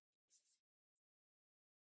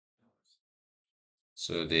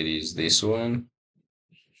 So there is this one.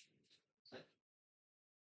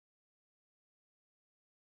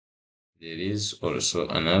 There is also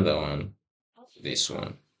another one, this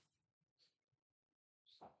one.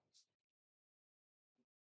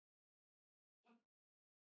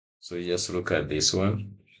 So just look at this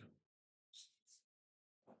one.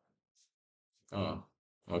 Oh,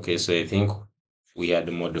 okay. So I think we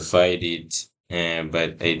had modified it,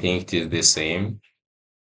 but I think it is the same.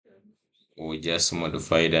 We just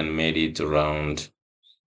modified and made it round.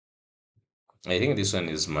 I think this one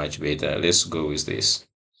is much better. Let's go with this.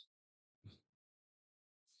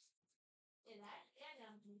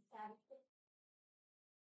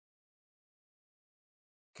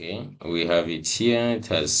 Okay, we have it here. It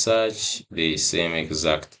has such the same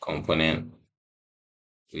exact component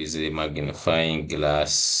with the magnifying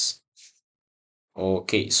glass.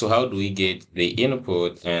 Okay, so how do we get the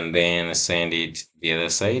input and then send it the other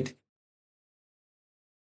side?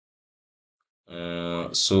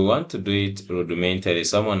 So want to do it rudimentary.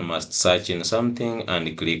 Someone must search in something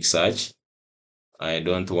and click search. I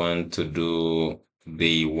don't want to do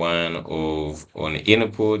the one of on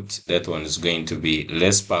input. That one is going to be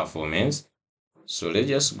less performance. So let's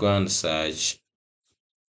just go and search.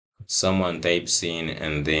 Someone types in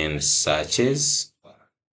and then searches.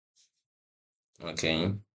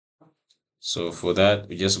 Okay. So for that,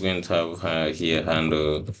 we're just going to have here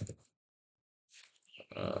handle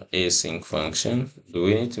async function. Do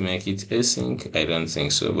we need to make it async? I don't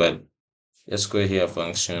think so, but let's go here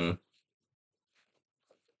function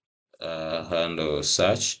handle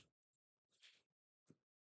search.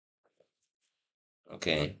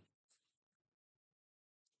 Okay.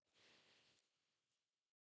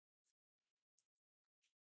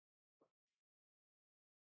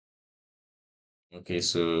 Okay,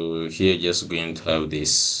 so here just going to have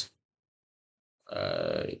this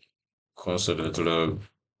uh, console.log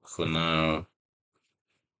for now,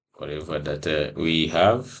 whatever data we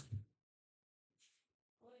have.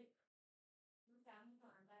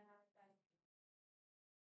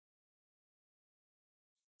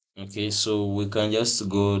 Okay, so we can just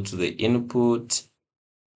go to the input.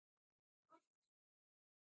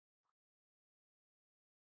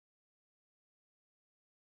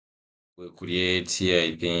 We'll create here,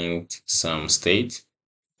 I think, some state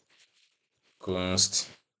const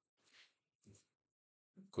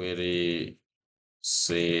query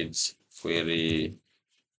set query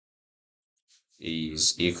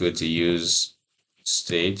is equal to use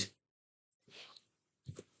state.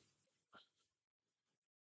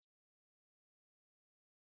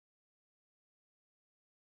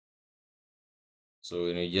 So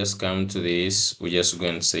when we just come to this, we're just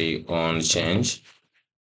going to say on change.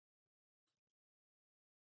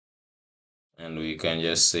 And we can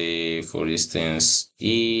just say, for instance,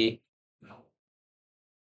 E.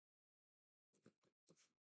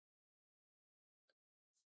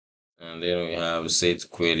 And then we have set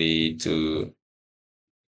query to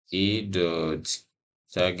E dot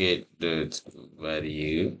target dot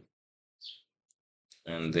value.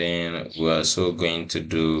 And then we're also going to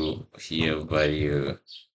do here value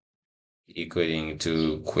equaling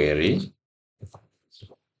to query.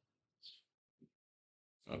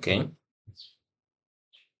 Okay.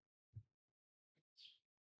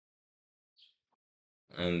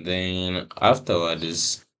 And then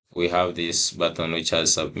afterwards, we have this button which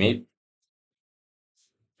has submit.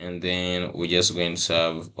 And then we're just going to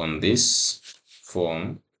have on this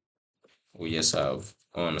form, we just have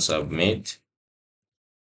on submit.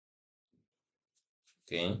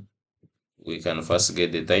 Okay. We can first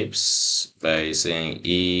get the types by saying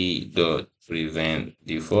e.prevent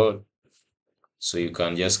default. So you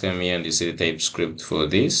can just come here and you see the TypeScript for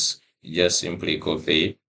this. You just simply copy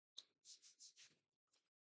it.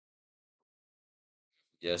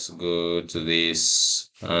 Just go to this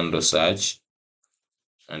handle search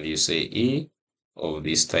and you say E of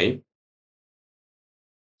this type.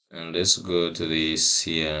 And let's go to this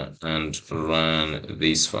here and run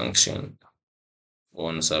this function.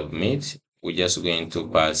 On submit, we're just going to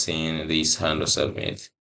pass in this handle submit.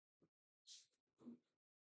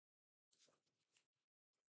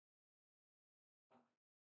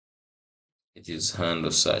 It is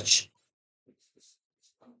handle search.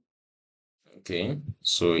 Okay,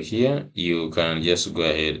 so here you can just go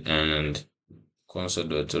ahead and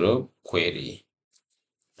console.log query.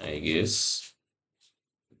 I guess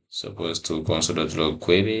supposed to console.log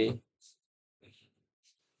query.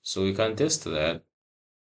 So we can test that.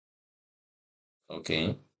 Okay,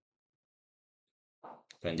 you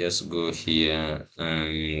can just go here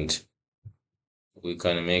and we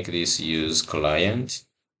can make this use client.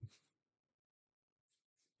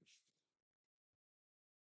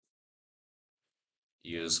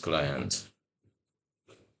 Use client.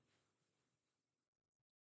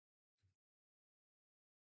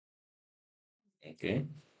 Okay.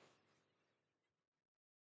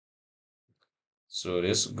 So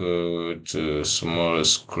let's go to small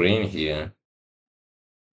screen here.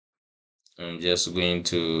 I'm just going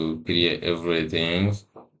to clear everything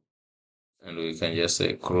and we can just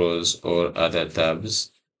say close all other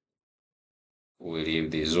tabs. We leave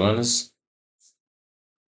these ones.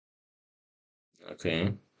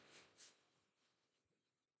 Okay.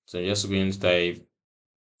 So I'm just going to type,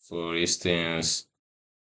 for instance,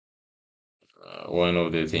 one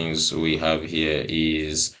of the things we have here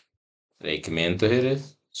is like mental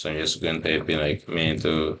health. So I'm just going to type in like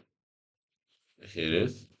mental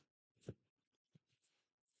health.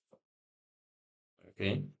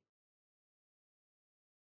 Okay.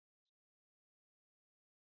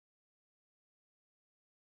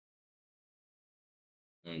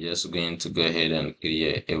 I'm just going to go ahead and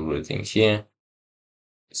clear everything here.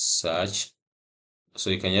 Search. So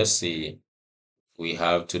you can just see we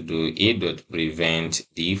have to do e.prevent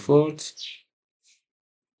default.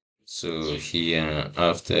 So here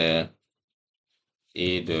after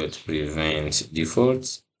e.prevent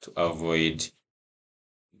default to avoid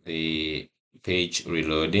the page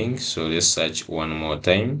reloading. So let's search one more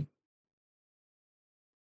time.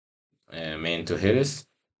 Mental health,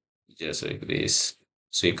 just like this.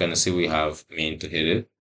 So you can see we have mental health.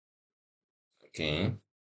 Okay.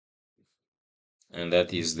 And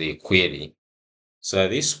that is the query. So at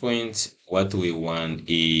this point, what we want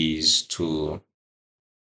is to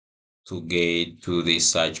get to the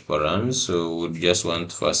search param. So we just want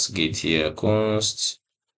to first get here const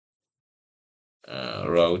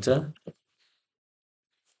router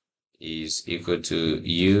is equal to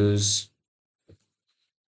use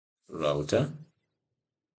router.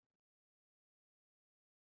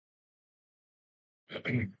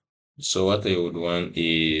 So what I would want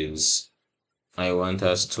is I want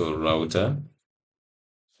us to router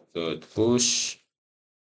dot push,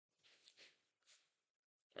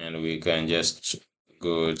 and we can just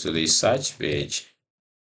go to the search page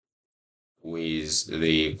with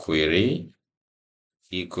the query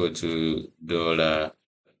equal to dollar.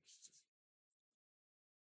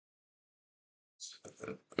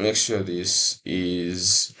 Make sure this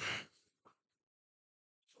is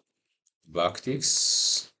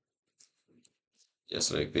backticks,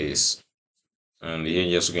 just like this. And here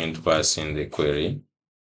just going to pass in the query.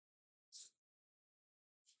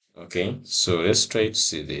 Okay, so let's try to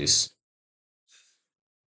see this.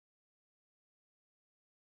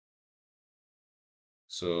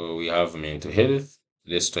 So we have mental health.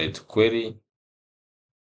 Let's try to query.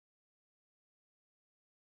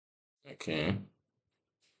 Okay.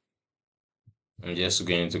 I'm just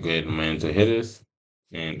going to go ahead and mental health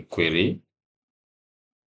and query.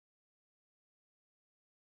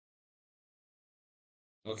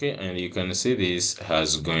 Okay, and you can see this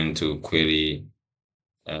has gone to query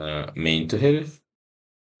mental health.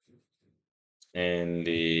 And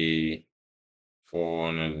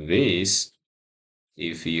on this,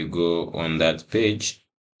 if you go on that page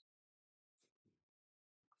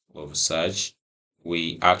of search,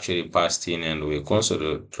 we actually passed in and we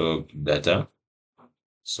console log data.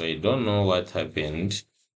 So I don't know what happened.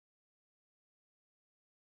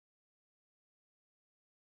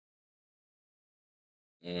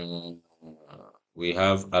 Mm, we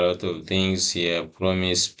have a lot of things here.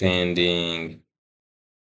 Promise pending.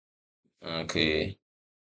 Okay.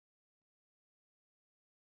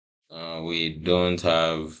 We don't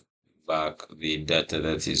have back the data,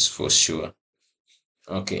 that is for sure.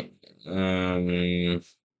 Okay. I'm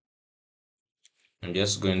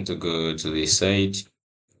just going to go to the site.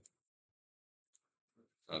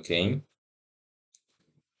 Okay.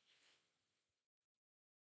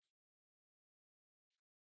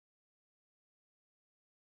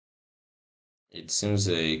 It seems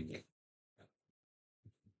like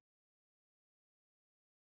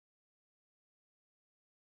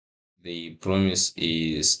the promise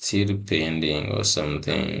is still pending or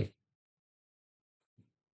something.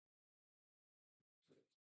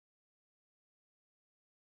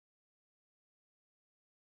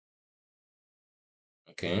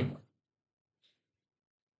 Okay.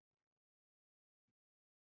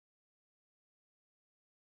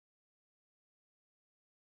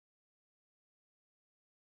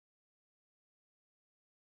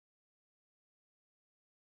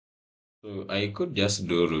 So I could just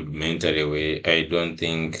do rudimentary way. I don't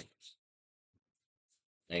think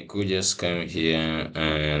I could just come here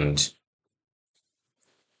and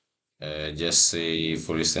just say,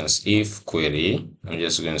 for instance, if query. I'm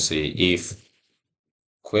just going to say if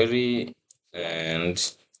query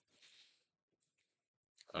and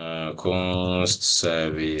const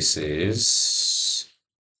services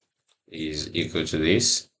is equal to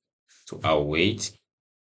this, to await.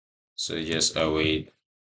 So just await.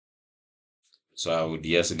 So I would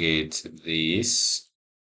just get this.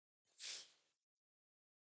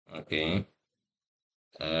 Okay.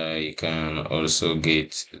 I can also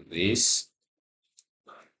get this.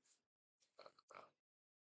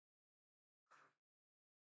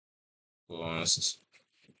 Const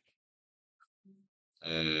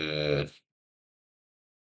we're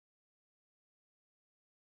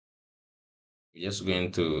just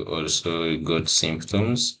going to also got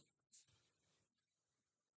symptoms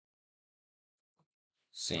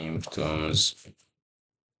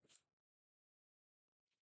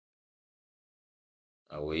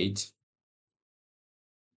await.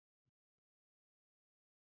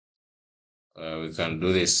 We can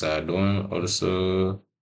do this third one also,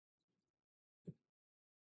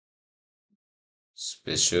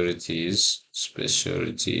 specialties.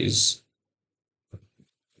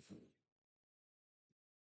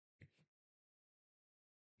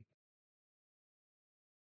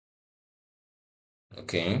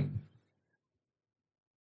 Okay.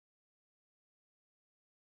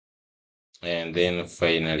 And then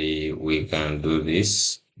finally we can do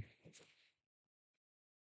this.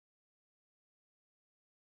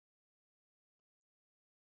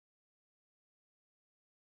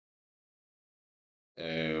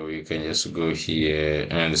 We can just go here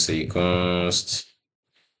and say const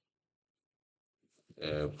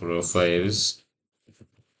profiles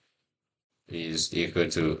is equal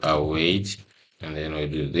to await, and then we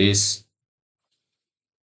do this.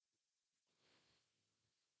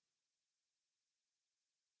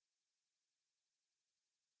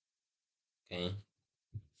 Okay.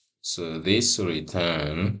 So this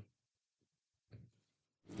return,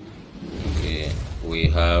 okay, we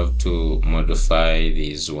have to modify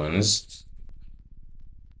these ones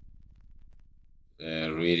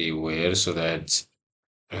really well so that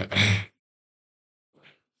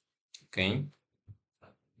okay.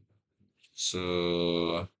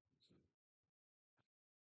 So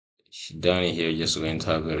down here, just going to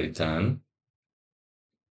have a return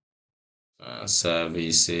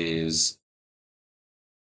services.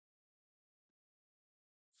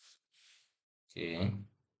 Okay.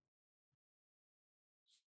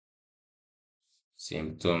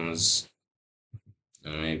 Symptoms,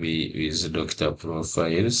 maybe with doctor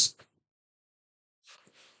profiles.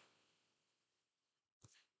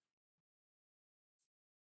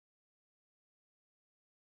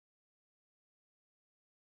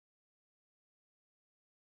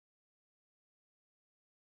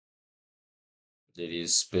 There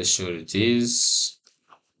is specialties.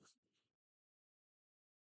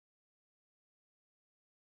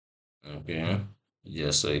 Okay,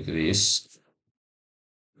 just like this.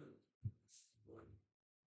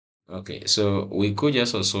 Okay, so we could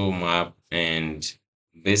just also map and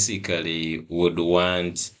basically would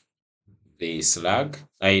want the slug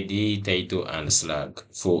ID, title, and slug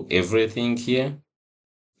for everything here,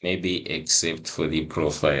 maybe except for the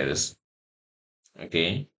profiles.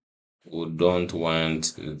 Okay, we don't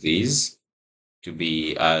want these to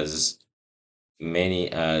be as many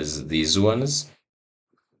as these ones.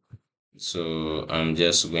 So I'm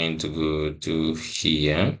just going to go to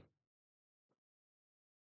here.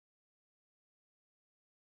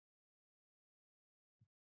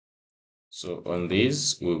 So on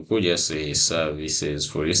this, we could just say services,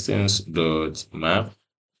 for instance, dot map.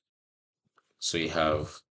 So we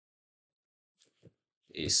have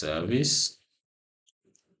a service.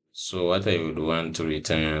 So what I would want to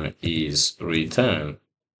return is return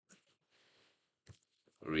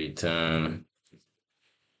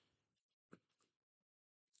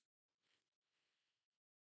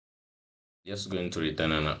just going to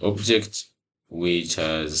return an object which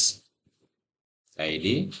has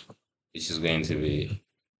ID, which is going to be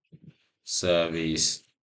service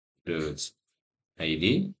dot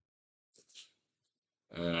ID,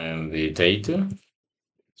 and the title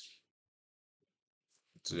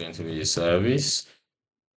is going to be service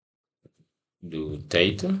do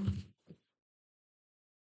title,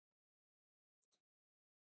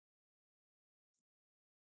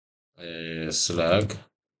 slug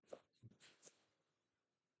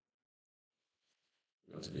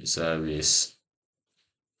going to be service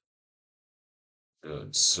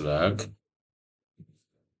dot slug.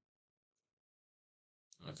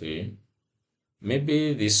 Okay,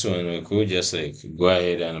 maybe this one we could just like go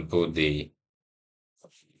ahead and put the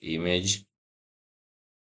image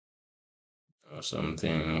or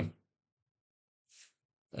something.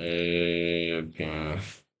 Okay,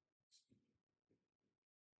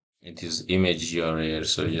 it is image URL,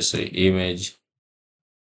 so just say image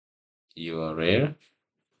URL.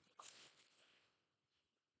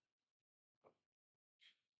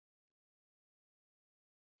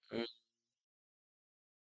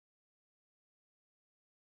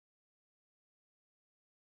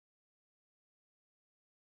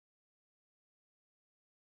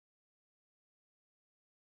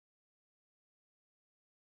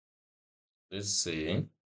 Let's see.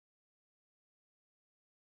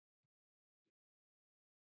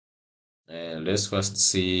 Let's first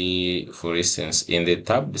see, for instance, in the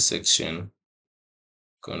tabbed section,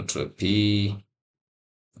 Control P,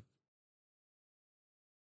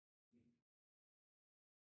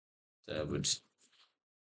 tabbed.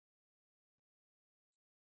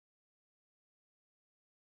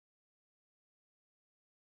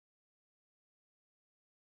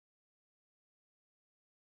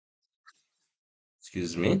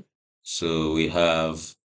 Excuse me. So we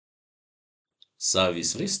have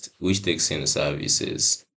service list, which takes in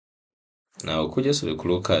services. Now, we could just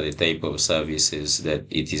look at the type of services that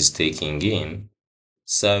it is taking in.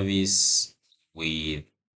 Service with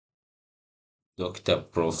doctor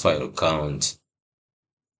profile count.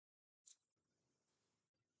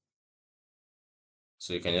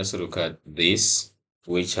 So you can just look at this,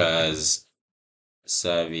 which has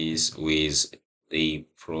service with the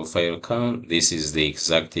profile count. This is the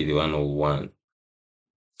exactly the one we want.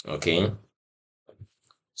 Okay.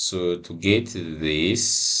 So to get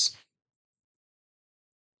this,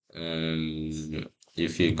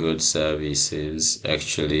 if you go to services,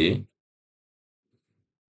 actually,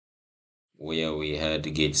 where we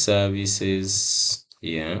had get services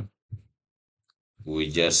here, we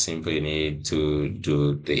just simply need to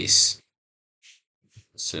do this.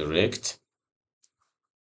 Select.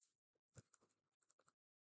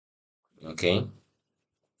 Okay.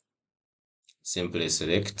 Simply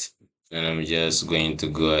select, and I'm just going to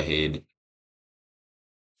go ahead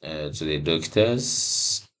to the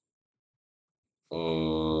doctors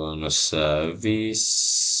on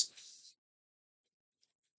service.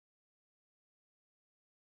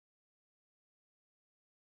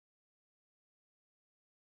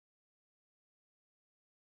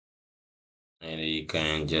 And you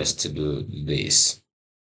can just do this.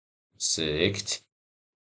 Select.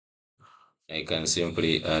 I can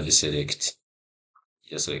simply add select.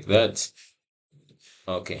 Just like that.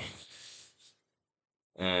 Okay.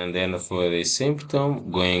 And then for the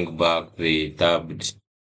symptom, going back the tabbed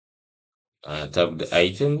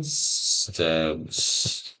items,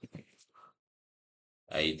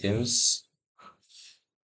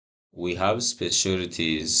 we have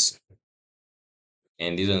specialties,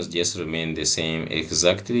 and these ones just remain the same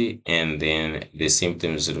exactly, and then the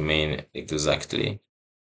symptoms remain exactly.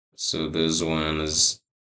 So those ones,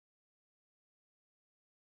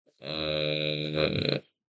 uh,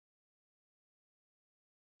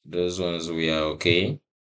 we are okay.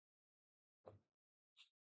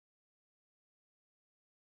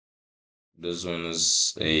 Those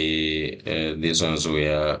ones, these ones we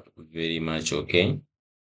are very much okay.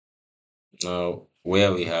 Now,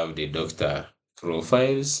 where we have the doctor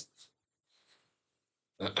profiles,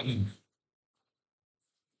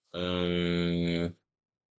 Um,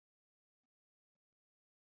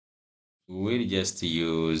 we'll just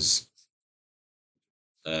use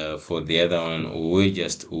for the other one. We'll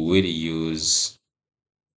use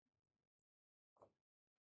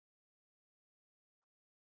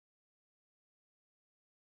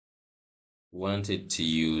wanted to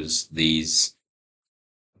use these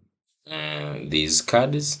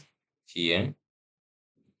cards here.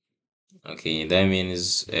 Okay, that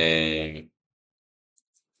means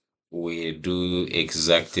we do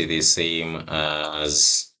exactly the same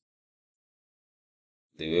as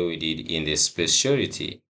the way we did in the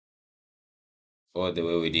specialty, or the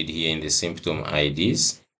way we did here in the symptom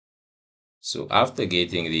IDs. So after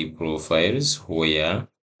getting the profiles, where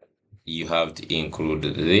you have to include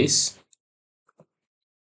this,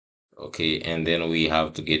 okay, and then we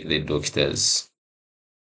have to get the doctors.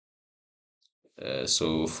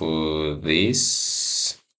 So for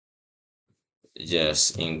this,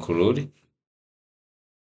 just include,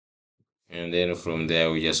 and then from there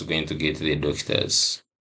we're just going to get the doctors,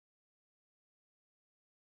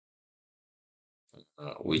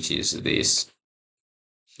 which is this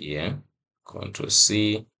here. Control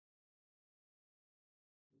C.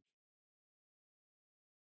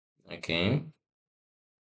 Okay.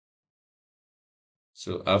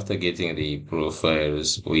 So after getting the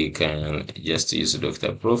profiles, we can just use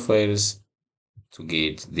doctor profiles to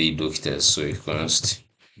get the doctors. So it const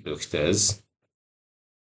doctors.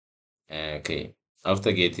 Okay.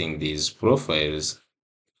 After getting these profiles,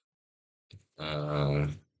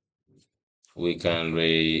 um, we can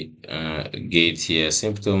get here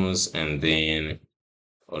symptoms, and then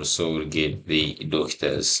also get the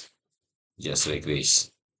doctors just like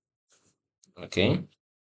this. Okay.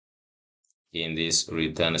 In this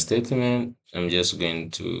return statement, I'm just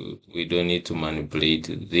going to, we don't need to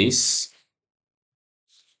manipulate this.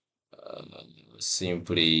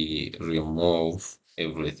 Simply remove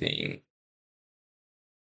everything.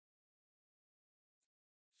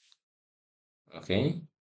 Okay.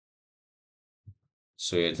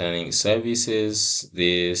 So you're turning services,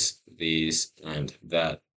 this, and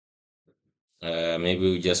that. Maybe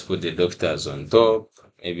we just put the doctors on top,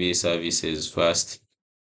 maybe services first,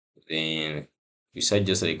 then we should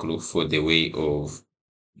just like look for the way of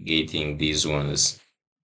getting these ones.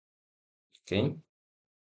 Okay.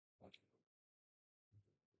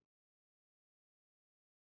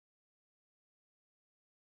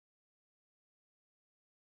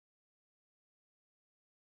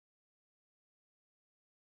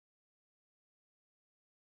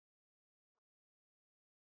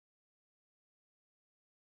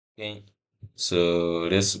 Okay. So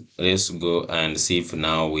let's go and see if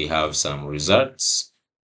now we have some results.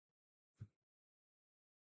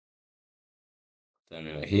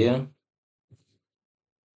 Terminal here.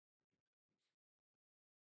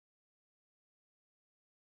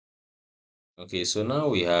 Okay, so now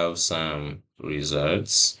we have some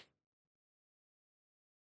results.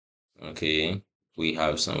 Okay, we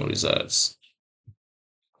have some results.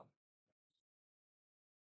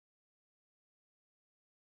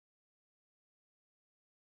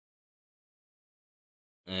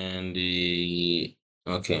 And the,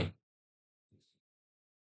 okay,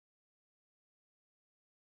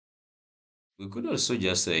 we could also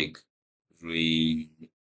just like recompile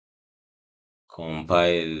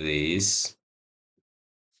this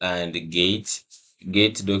and get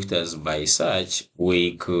doctors by search.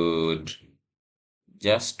 We could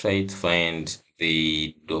just try to find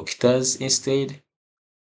the doctors instead,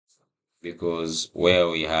 because where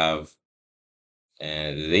we have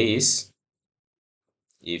this,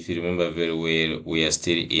 if you remember very well, we are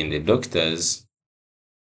still in the doctors.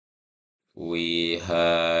 We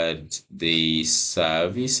had the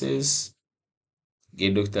services,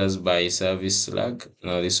 get doctors by service slug.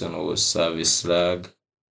 Now this one was service slug.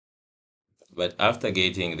 But after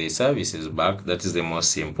getting the services back, that is the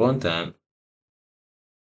most important.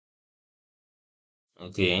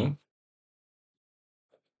 Okay.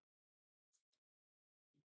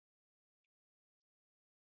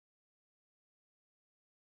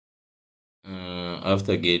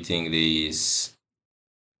 After getting the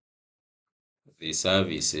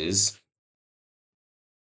services,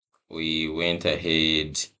 we went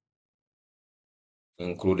ahead,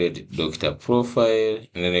 included doctor profile,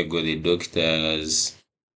 and then I got the doctors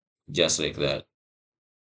just like that.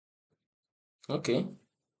 Okay.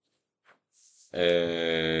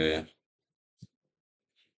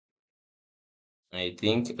 I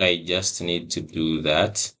think I just need to do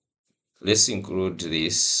that. Let's include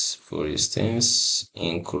this, for instance,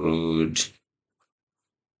 include,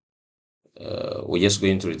 we're just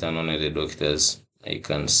going to return only the doctors I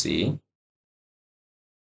can see.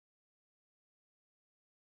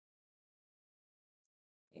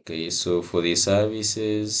 Okay, so for the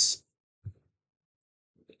services,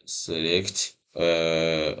 select,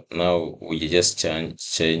 now we just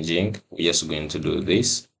changing, we're just going to do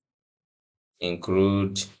this,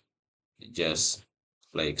 include, just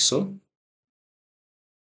like so.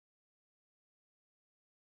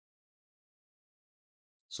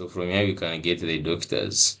 So from here we can get the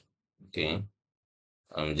doctors. Okay,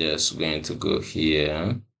 I'm just going to go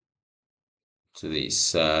here to the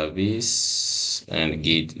service and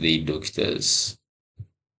get the doctors.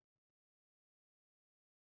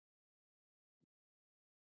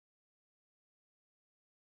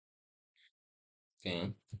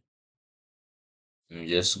 Okay, I'm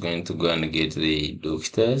just going to go and get the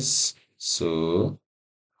doctors. So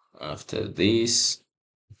after this,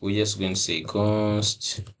 we're just going to say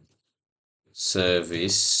const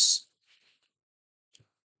service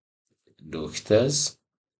doctors.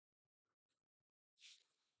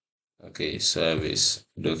 Okay, service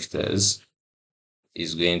doctors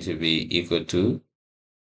is going to be equal to,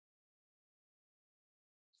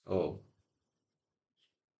 oh,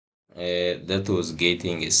 that was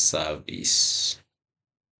getting a service.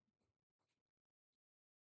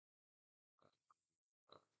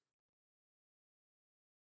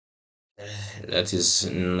 That is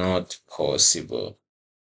not possible.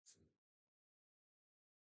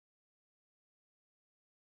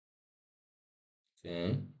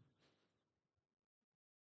 Okay.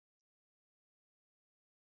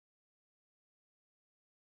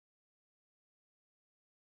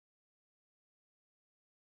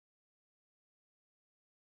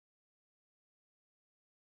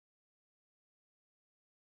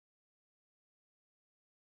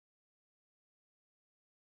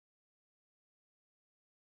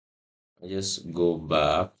 Just go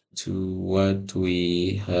back to what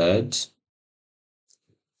we had.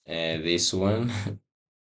 This one.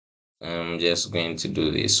 I'm just going to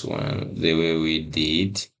do this one the way we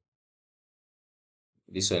did.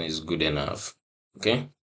 This one is good enough. Okay.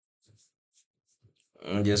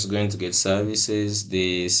 I'm just going to get services,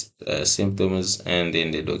 these symptoms, and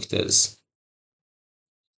then the doctors.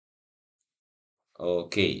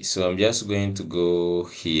 Okay, so I'm just going to go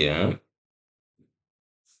here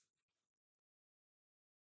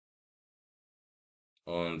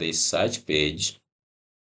on the search page.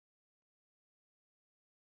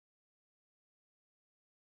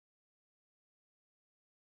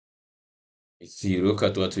 If you look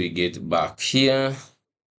at what we get back here,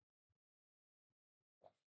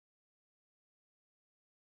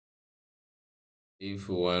 if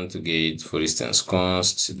we want to get, for instance,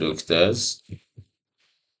 const doctors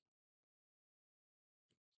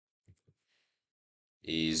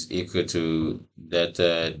is equal to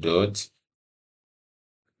data dot.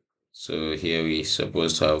 So here we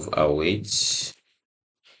supposed to have a weight.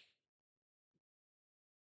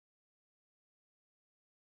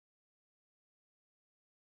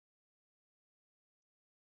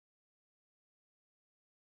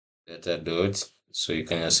 Data dot. So you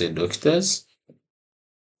can just say doctors.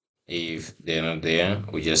 If they're not there,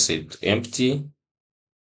 we just set empty.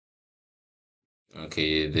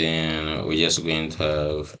 Okay, then we're just going to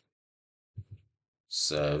have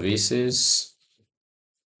services.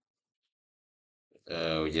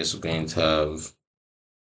 We're just going to have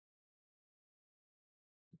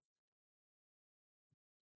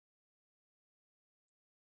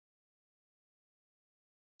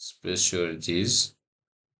specialties.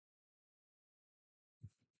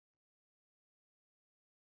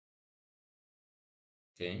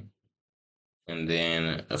 Okay, and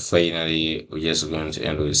then finally we're just going to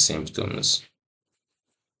end with symptoms.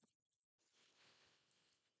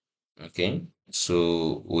 Okay,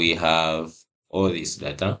 so we have all this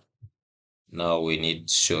data. Now we need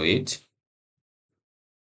to show it.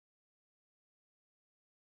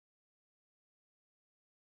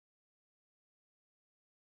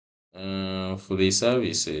 For the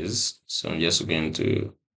services, so I'm just going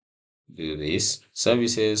to do this.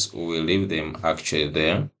 Services, we will leave them actually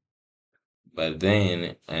there, but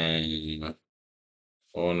then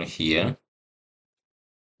on here,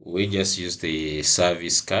 we just use the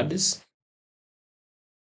service cards.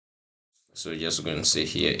 So just going to say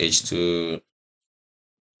here h2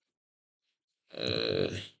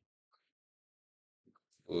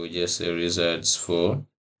 we'll just say results for,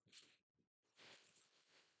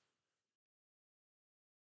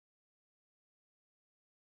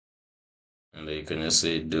 and you can just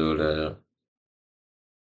say dollar.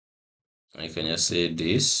 I can just say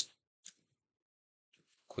this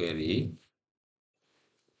query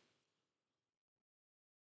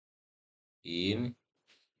in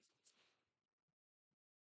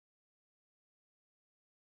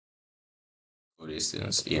for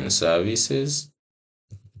instance, in services.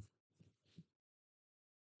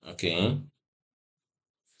 Okay.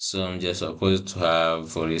 So I'm just supposed to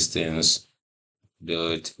have, for instance,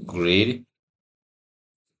 dot grade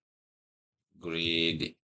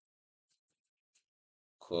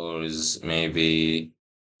course maybe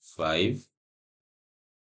 5,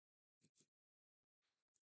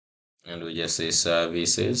 and we just say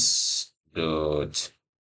services dot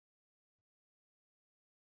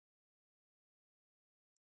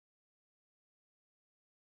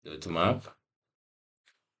map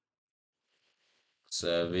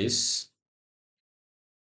service.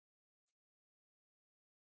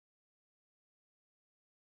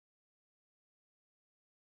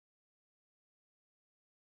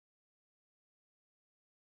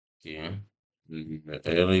 Okay. I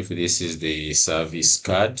don't know if this is the service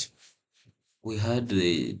card. We had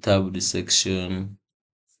the tabbed section.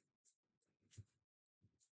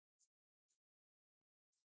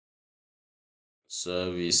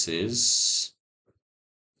 Services.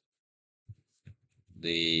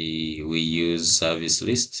 We use service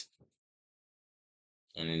list,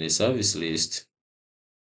 and in the service list,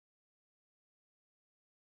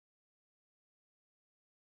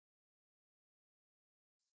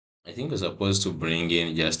 I think we're supposed to bring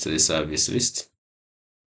in just the service list.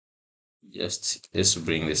 Just let's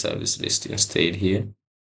bring the service list instead here.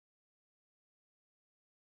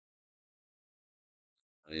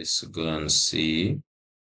 Let's go and see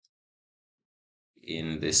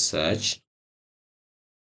in the search.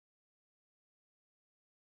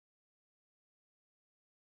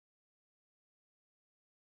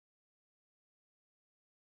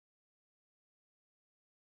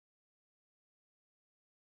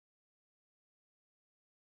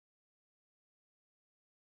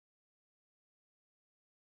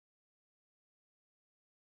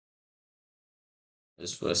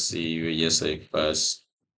 Let's first see, we just like pass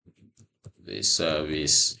the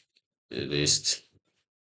service list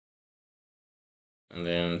and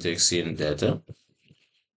then takes in data.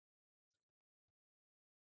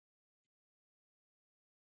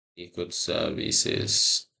 Equal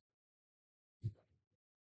services.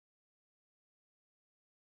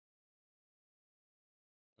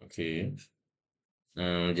 Okay.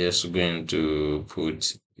 I'm just going to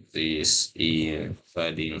put this in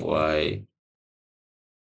padding y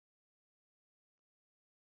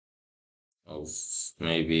of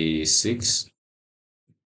maybe 6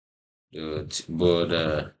 dot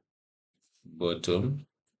border bottom.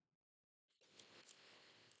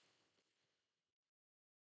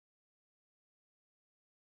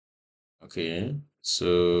 Okay,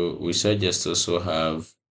 so we should just also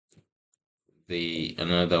have the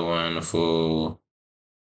another one for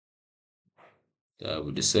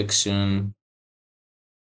the section.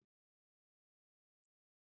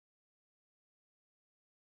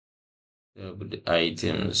 The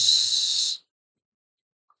items.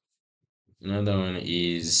 Another one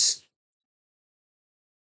is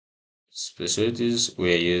specialties.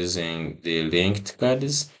 We're using the linked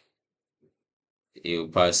cards. You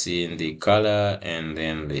pass in the color and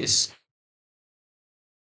then this.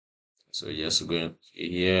 So just going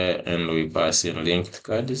here and we pass in linked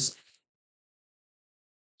cards.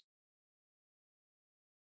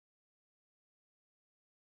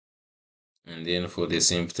 And then for the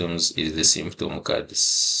symptoms is the symptom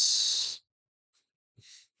cards.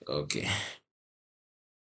 Okay.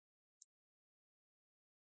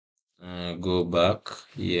 Go back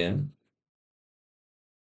here.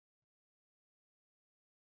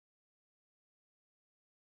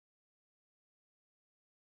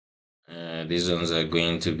 These ones are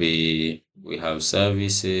going to be, we have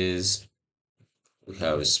services, we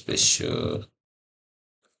have specialties.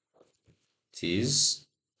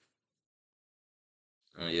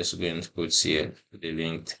 I'm just going to put here the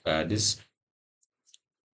linked cards.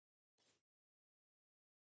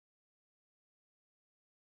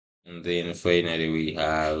 And then finally we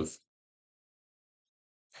have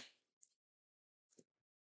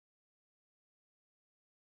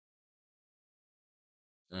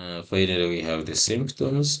the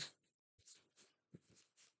symptoms.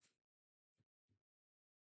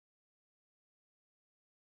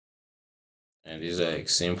 And these are like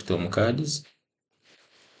symptom cards.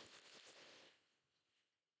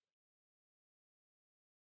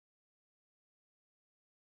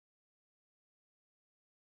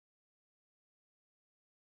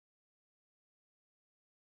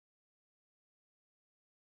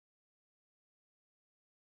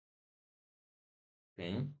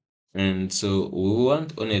 Okay. And so we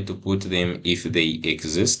want only to put them if they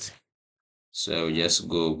exist. So I'll just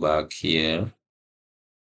go back here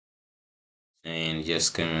and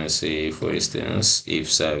just come and say, for instance,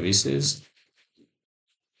 if services,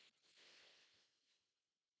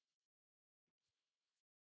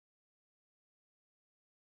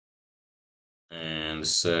 and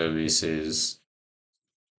services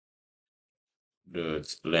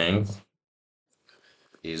dot length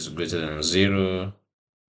is greater than 0,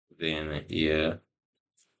 then here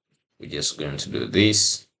we're just going to do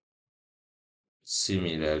this.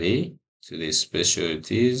 Similarly to the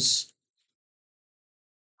specialties,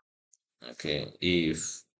 okay,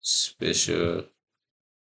 if specialties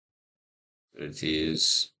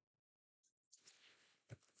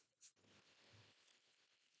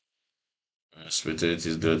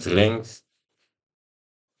specialties dot length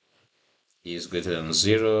is greater than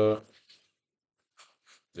 0,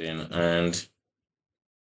 then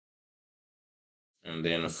and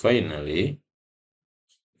then finally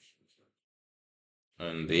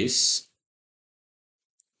on this,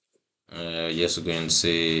 just going to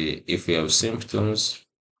say if we have symptoms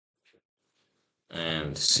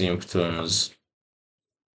and symptoms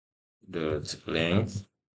dot length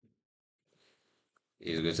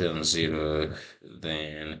is greater than 0,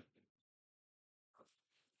 then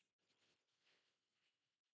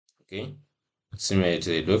okay, similar to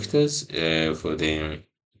the doctors, for them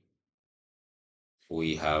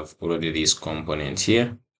we have already this component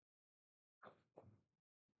here.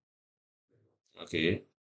 Okay,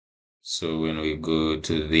 so when we go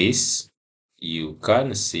to this, you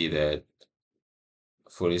can see that,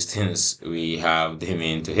 for instance, we have the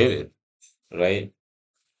main to headed, right?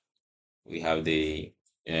 We have the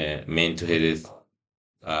main to headed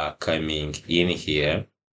coming in here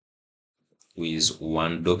with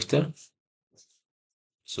one doctor.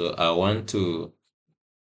 So I want to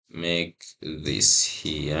make this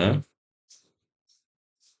here.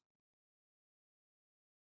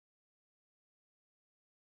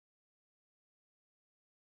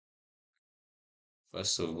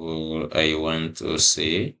 First of all, I want to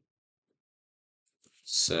say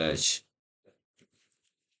search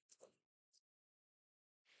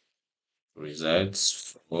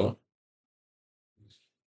results for,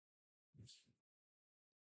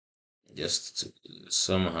 just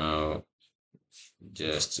somehow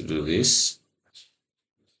just to do this.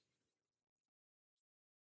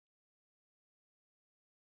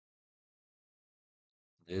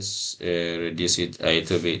 Let's reduce it a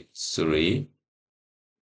little bit, 3,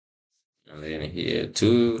 and then here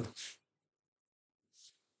 2.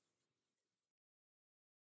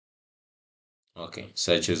 Okay,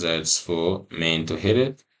 search results for main to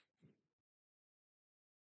headed.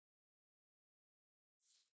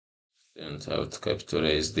 Don't have to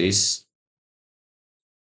capitalize this.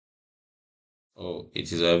 Oh,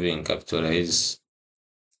 it is having capitalized.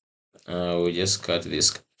 We'll just cut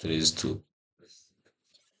this capitalize to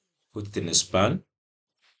put it in a span.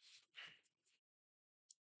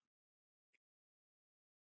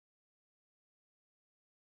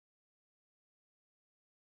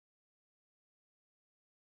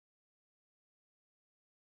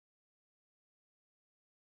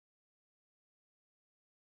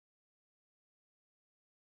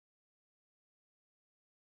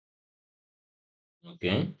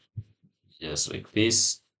 Okay, just like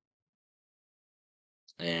this.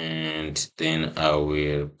 And then I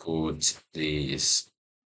will put this.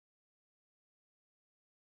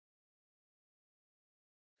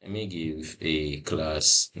 Let me give a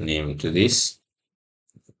class name to this.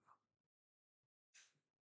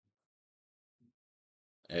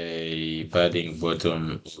 A padding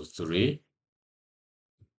bottom of 3.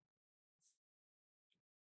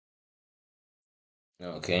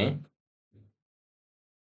 Okay.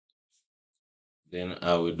 Then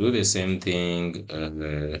I will do the same thing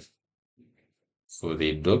for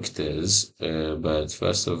the doctors, but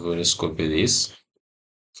first of all, let's copy this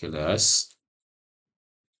class.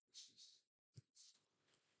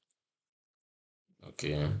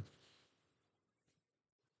 Okay.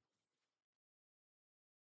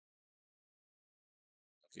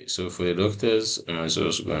 Okay, so for the doctors, I'm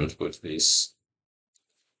also going to put this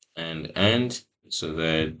and so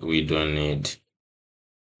that we don't need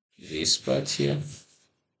this part here.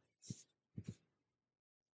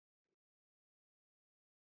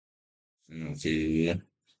 Okay.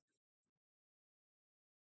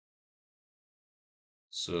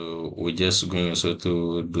 So we're just going also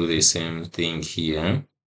to do the same thing here.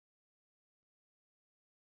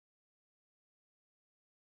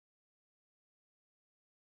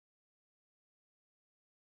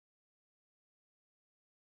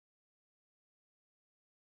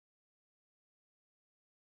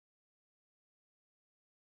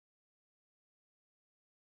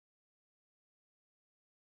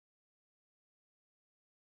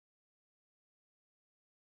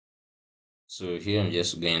 So here I'm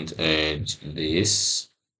just going to add this.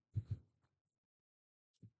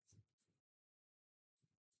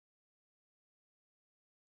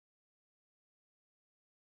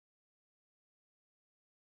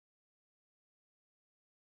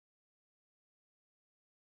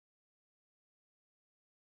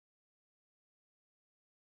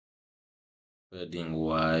 Padding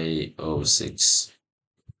Y06.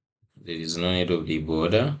 There is no need of the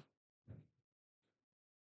border.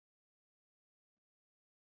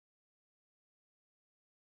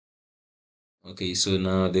 Okay, so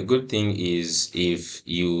now the good thing is if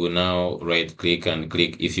you now right click and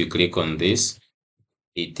click, if you click on this,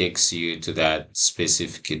 it takes you to that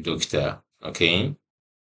specific doctor. Okay,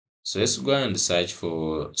 so let's go and search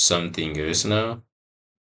for something else now.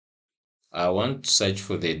 I want to search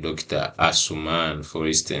for the Dr. Asuman, for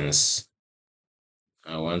instance.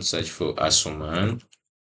 I want to search for Asuman,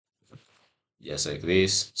 just like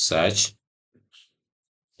this, search.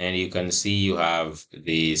 And you can see you have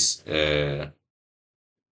these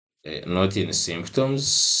not in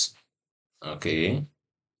symptoms. Okay,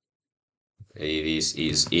 this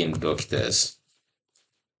is in doctors.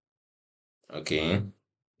 Okay,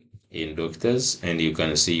 in doctors, and you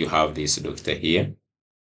can see you have this doctor here.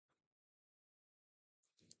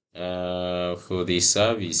 For the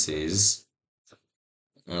services,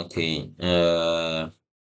 okay,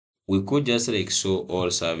 we could just like show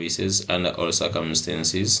all services under all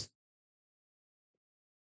circumstances.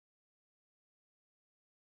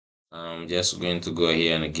 I'm just going to go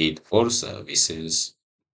here and get all services.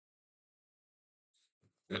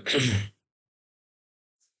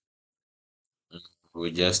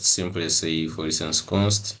 We just simply say, for instance,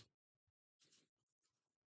 const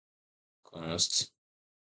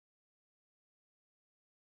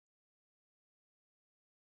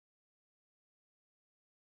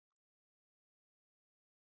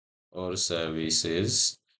all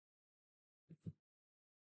services.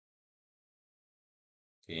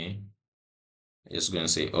 Okay, just going to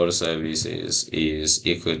say all services is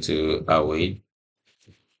equal to await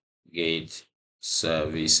get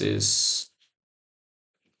services.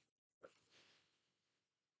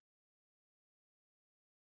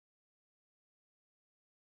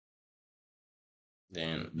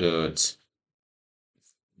 Then dot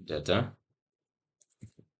data,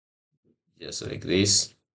 just like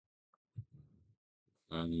this.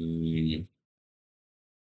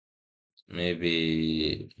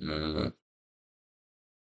 Maybe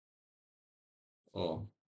oh,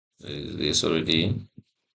 this already.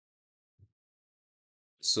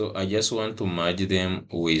 So I just want to merge them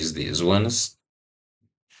with these ones.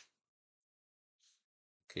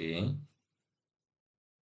 Okay,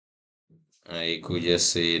 I could just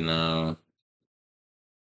say now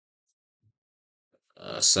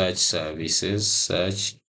search services,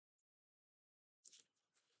 search.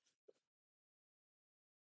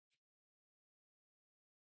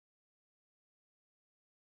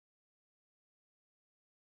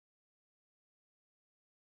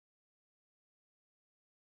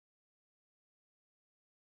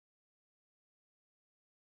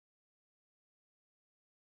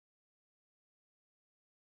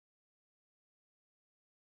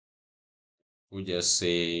 We just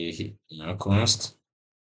say const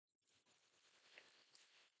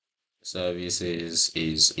services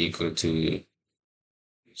is equal to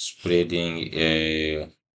spreading.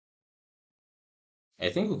 I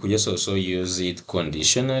think we could just also use it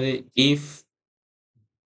conditionally if,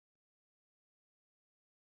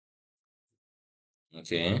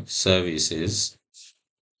 okay, services,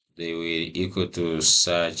 they will equal to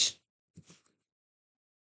search.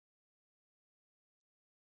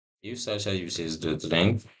 If search services dot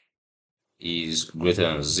length is greater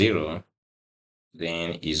than 0,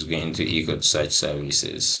 then is going to equal to search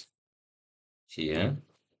services. Here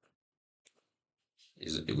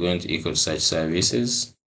is going to equal to search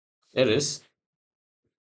services. Else,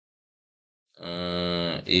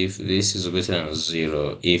 if this is greater than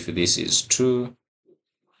 0, if this is true,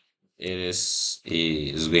 else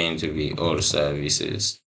is going to be all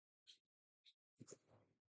services.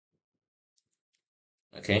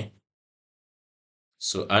 Okay.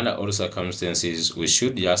 So under all circumstances, we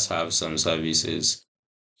should just have some services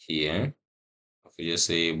here. If we just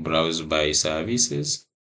say browse by services,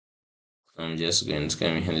 I'm just going to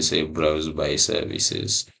come here and say browse by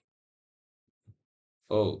services.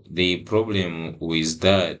 Oh, the problem with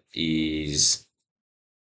that is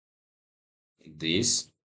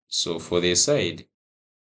this. So for the side,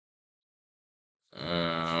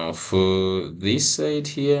 for this side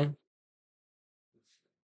here,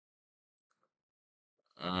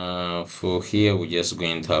 for here, we're just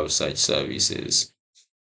going to have such services.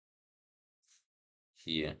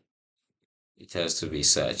 here. It has to be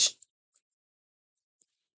search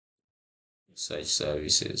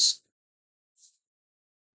services.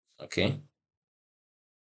 Okay.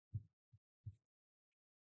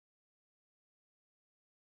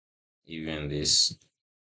 Even this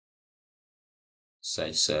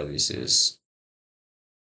search services.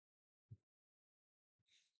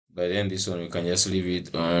 But then this one, we can just leave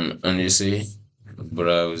it on and you say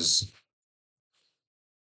browse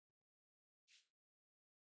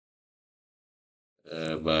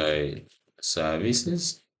by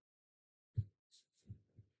services.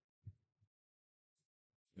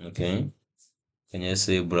 Okay. Can you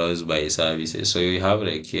say browse by services? So you have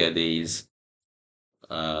like here there is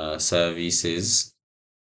services,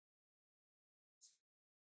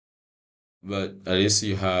 but at least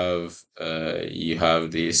you have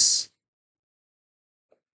this.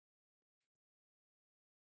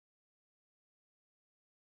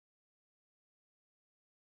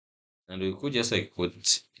 And we could just like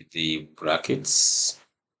put the brackets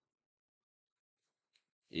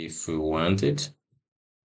if we wanted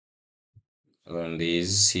on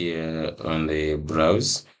this here on the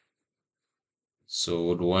browse. So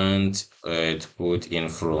would want to put in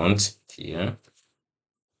front here.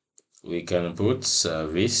 We can put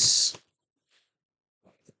service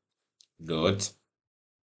dot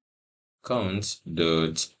count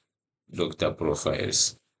dot doctor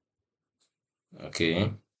profiles.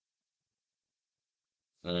 Okay.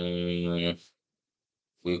 We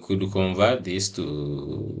could convert this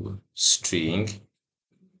to string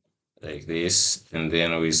like this, and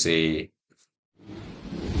then we say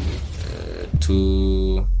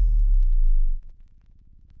to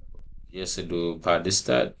just do pad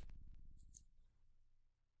start,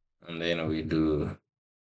 and then we do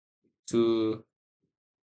 2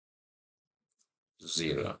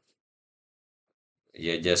 0.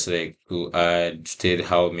 Yeah, just like to add tell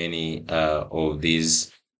how many of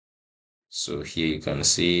these. So here you can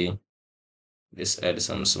see, let's add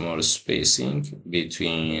some small spacing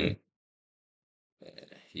between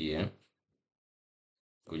here.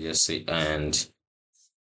 We just say and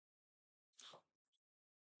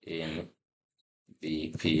in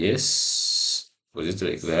BPS. Was it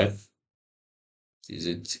like that? Is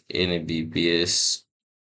it any BPS?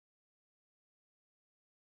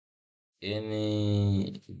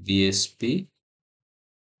 Any BSP?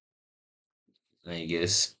 I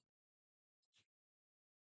guess.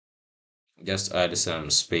 Just add some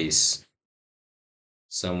space.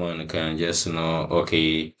 Someone can just know,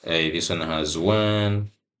 okay, this one has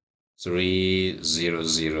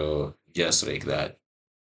 1300, just like that.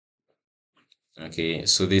 Okay,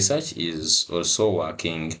 so the search is also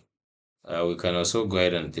working. We can also go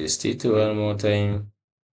ahead and test it one more time.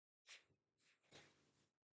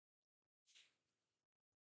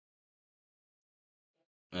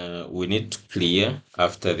 We need to clear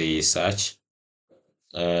after the search.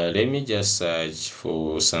 Let me just search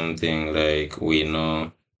for something like we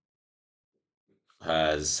know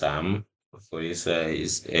has some. For this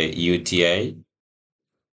is a UTI.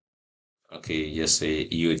 Okay, just say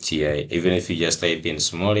UTI. Even if you just type in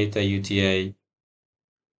small letter UTI.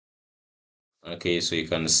 Okay, so you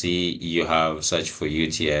can see you have search for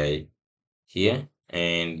UTI here,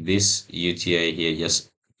 and this UTI here,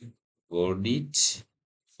 just bold it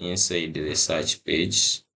inside the search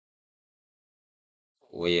page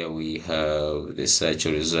where we have the search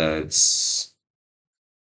results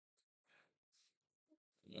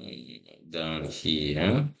down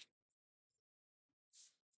here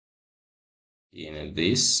in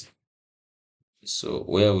this. So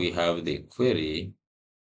where we have the query,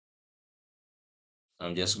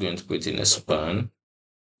 I'm just going to put in a span.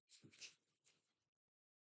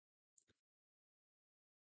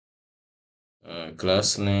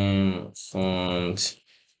 Class name, font,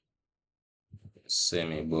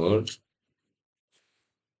 semi-bold.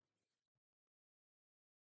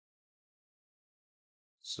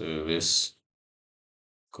 So let's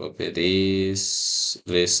copy this.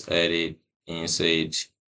 Let's add it inside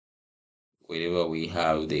wherever we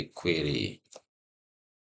have the query.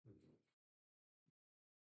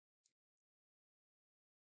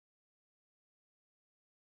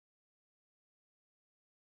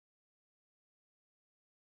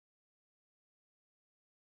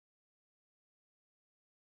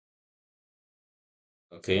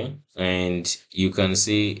 Okay, and you can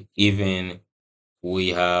see even we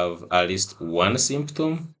have at least one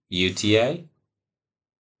symptom, UTI,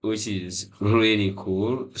 which is really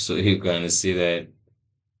cool. So you can see that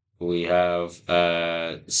we have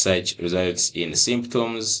such results in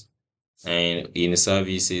symptoms, and in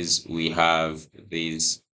services we have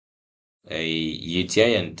these a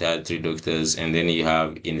UTI and had three doctors, and then you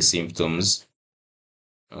have in symptoms.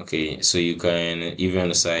 Okay, so you can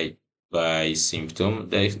even cite by symptom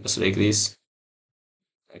like this.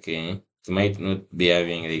 Okay, you might not be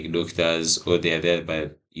having like doctors or they're there,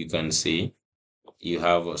 but you can see you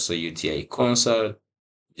have also UTI consult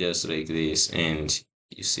just like this, and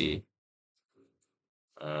you see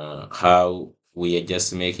how we are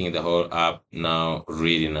just making the whole app now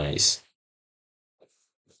really nice.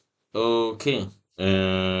 Okay,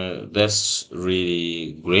 that's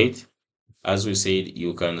really great. As we said,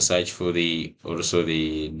 you can search for the also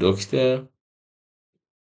the doctor.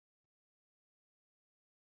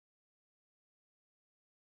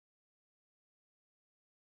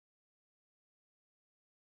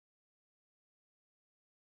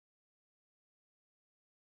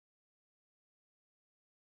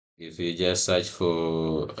 If you just search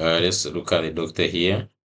for, let's look at the doctor here.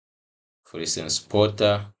 For instance,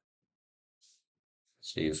 Porter.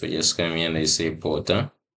 So if you just come here and they say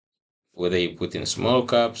Porter, whether you put in small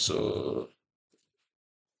caps or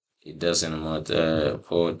it doesn't matter.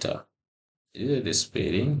 Porter. Is it the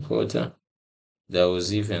spelling? Porter. There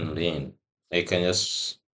was even Lean. I can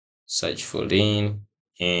just search for Lean,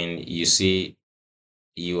 and you see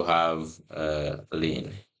you have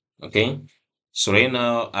Lean. Okay. So right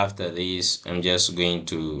now, after this, I'm just going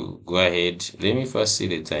to go ahead. Let me first see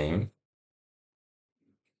the time.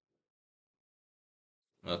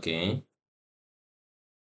 Okay.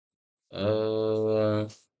 Uh,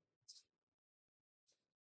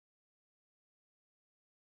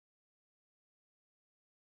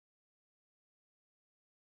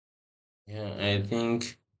 yeah, I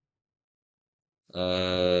think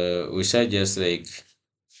we should just like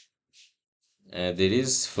there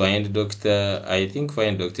is find doctor. I think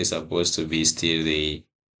find doctor is supposed to be still the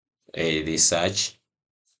search.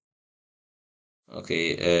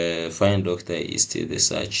 Okay, find doctor is still the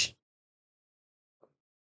search.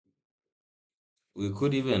 We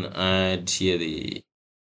could even add here the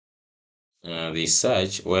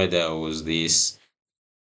search where there was this.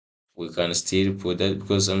 We can still put that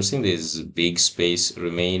because I'm seeing there's big space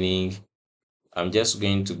remaining. I'm just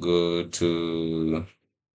going to go to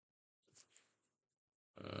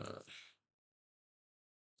uh,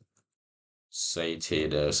 site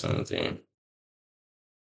header or something.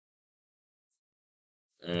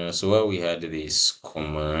 So while we had this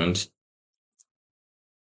command,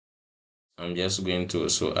 I'm just going to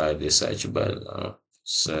also add the search bar now.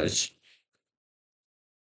 Search.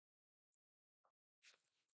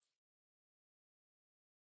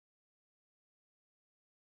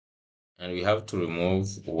 And we have to remove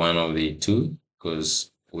one of the two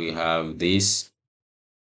because we have this.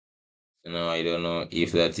 Now I don't know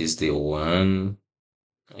if that is the one.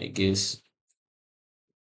 I guess.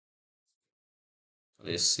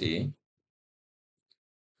 Let's see.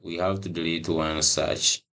 We have to delete one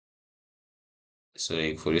search. So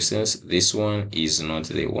like for instance, this one is not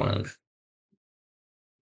the one.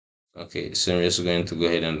 Okay, so I'm just going to go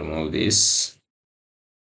ahead and remove this.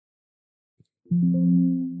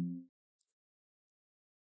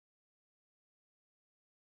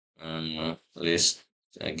 Let's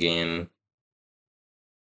again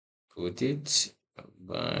put it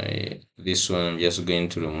by this one. I'm just going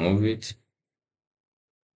to remove it.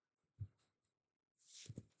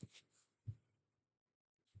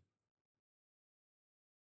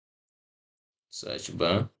 Search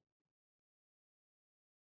bar.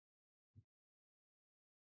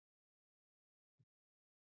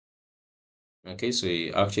 Okay, so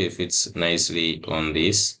it actually fits nicely on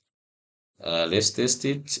this. Let's test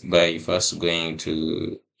it by first going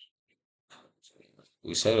to,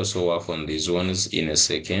 we shall also work on these ones in a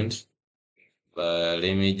second. But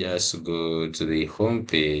let me just go to the home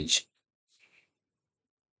page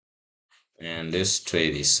and let's try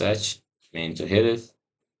the search mental health.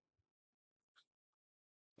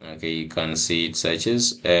 Okay, you can see it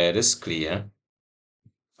searches. Let's clear.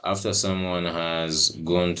 After someone has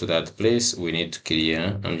gone to that place, we need to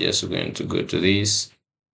clear. I'm just going to go to this.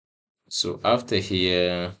 So after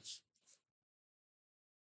here,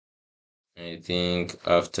 I think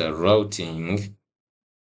after routing,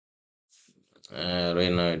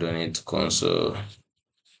 right now I don't need to console.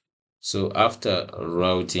 So after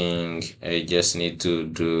routing, I just need to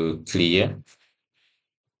do clear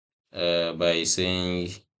by saying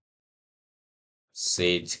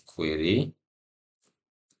set query,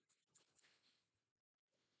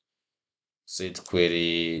 set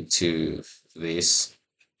query to this.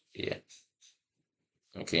 Yeah.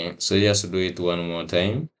 Okay, so just do it one more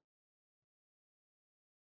time.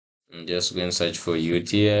 I'm just going to search for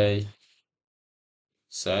UTI,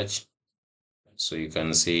 search. So you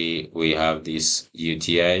can see we have this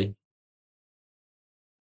UTI.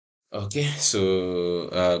 Okay,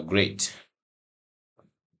 so great.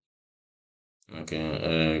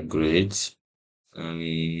 Okay, great.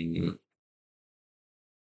 Um,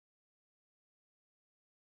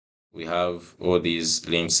 we have all these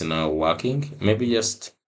links now working. Maybe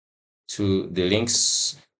just to the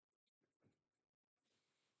links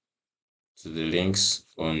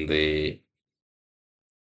on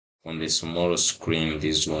the small screen.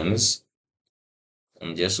 These ones.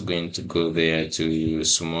 I'm just going to go there to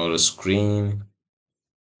small screen.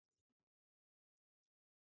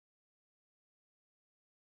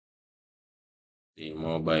 The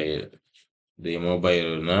mobile, the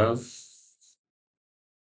mobile nav.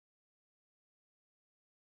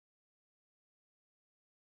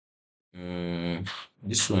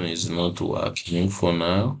 This one is not working for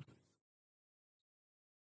now.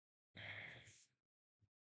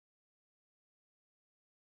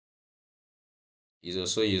 It's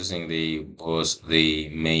also using the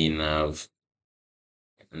main nav,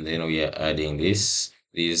 and then we are adding this.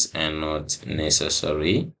 These are not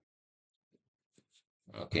necessary.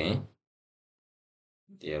 Okay,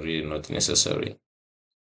 they are really not necessary.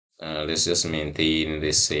 Let's just maintain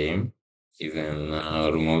the same. Even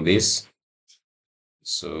remove this.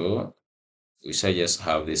 So we shall just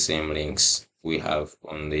have the same links we have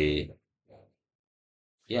on the,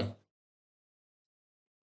 yeah.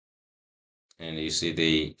 And you see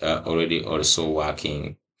they are already also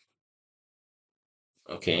working.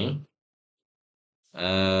 Okay,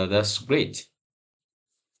 that's great.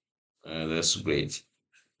 That's great.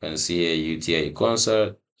 You can see a UTI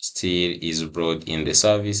console still is brought in the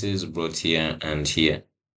services, brought here and here.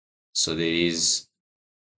 So there is,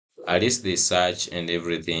 at least the search and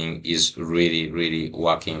everything is really, really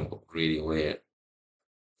working really well.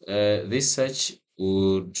 This search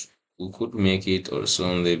we could make it also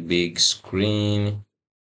on the big screen.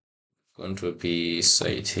 Control P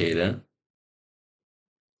site header.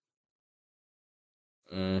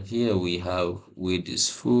 Here we have width is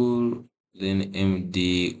full, then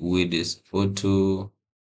MD width is auto,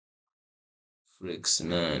 flex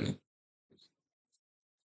none.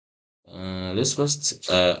 Let's first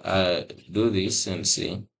do this and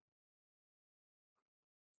see.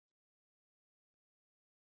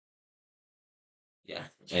 Yeah,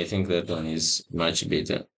 I think that one is much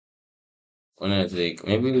better. When I like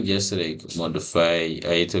maybe we just like modify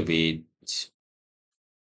a little bit.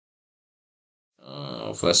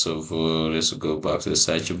 First of all, let's go back to the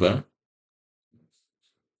search bar.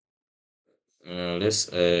 Let's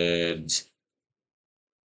add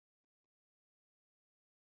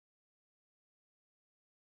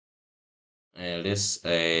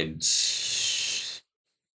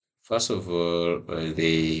first of all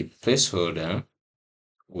the placeholder.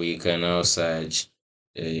 We can now search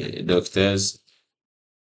doctors.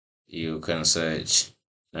 You can search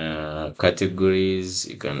categories.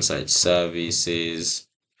 You can search services.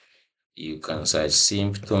 You can search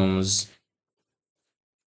symptoms,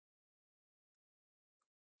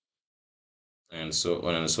 and so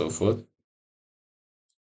on and so forth.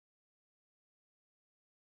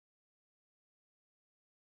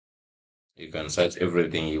 You can search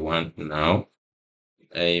everything you want now.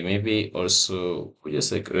 Maybe also we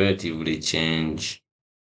just like relatively change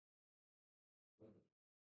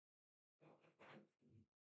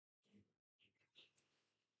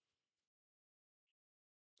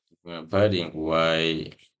padding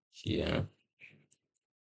Y here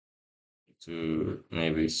to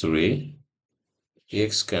maybe 3.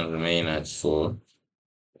 X can remain at 4,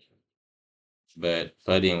 but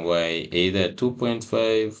padding Y either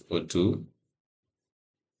 2.5 or 2.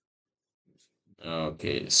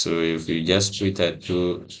 Okay, so if you just put at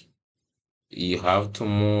 2, you have to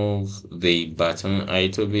move the button a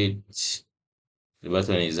little bit. The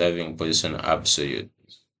button is having position absolute.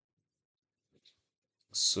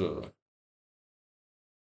 So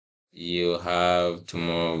you have to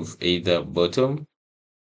move either bottom.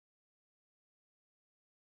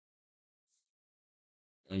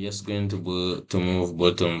 I'm just going to move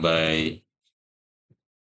bottom by,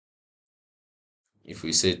 if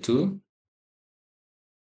we say 2,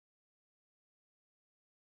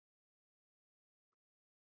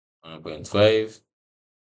 1.5.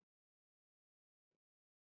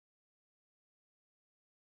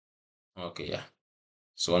 Okay, yeah.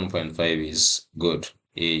 So 1.5 is good.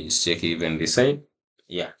 Is check even this side.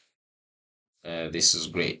 Yeah, this is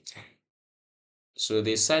great. So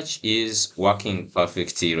the search is working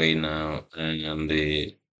perfectly right now, and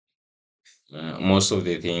the most of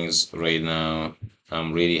the things right now,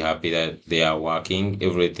 I'm really happy that they are working.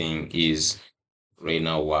 Everything is right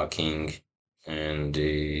now working And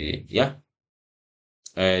yeah,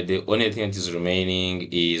 the only thing that is remaining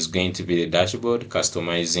is going to be the dashboard,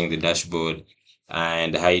 customizing the dashboard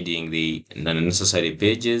and hiding the unnecessary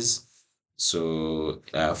pages. So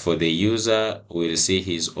for the user, we'll see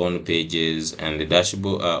his own pages and the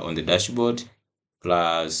dashboard on the dashboard,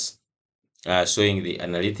 plus showing the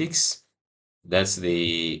analytics. That's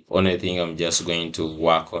the only thing I'm just going to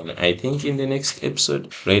work on. I think in the next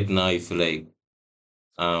episode. Right now, I feel like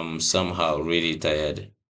I'm somehow really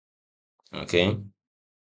tired. Okay.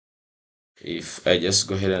 If I just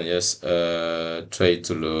go ahead and just try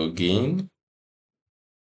to log in.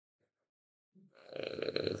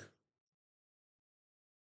 Uh,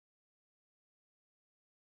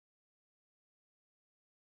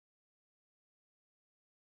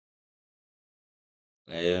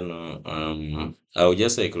 I don't know. I'll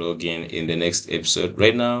just like log in the next episode.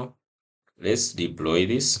 Right now, let's deploy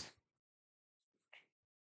this.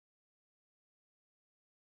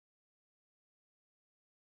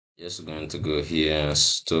 Just going to go here and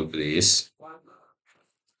stop this.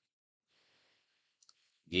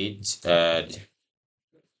 Git add,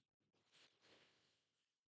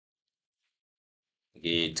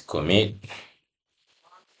 git commit,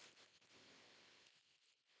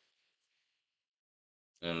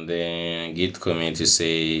 and then git commit to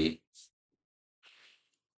say,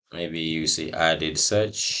 maybe you say added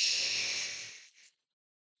such,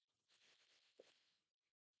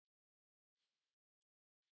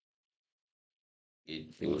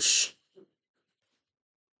 git push.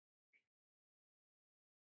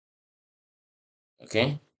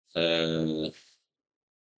 Okay. Uh,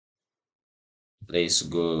 let's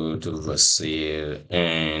go to Vasil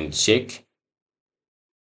and check.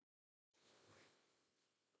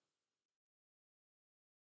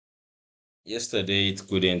 Yesterday it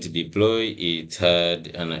couldn't deploy. It had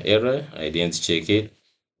an error. I didn't check it,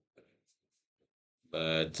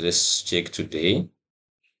 but let's check today.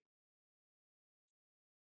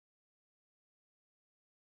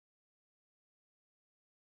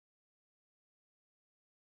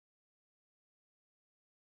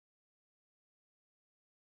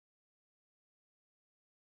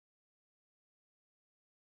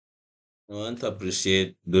 I want to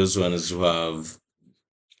appreciate those ones who have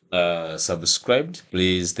subscribed.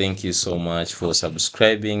 Please, thank you so much for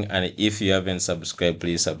subscribing. And if you haven't subscribed,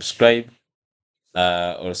 please subscribe.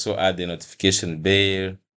 Also add the notification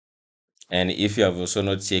bell. And if you have also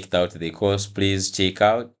not checked out the course, please check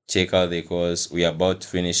out the course. We are about to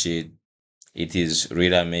finish it. It is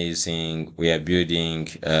really amazing. We are building.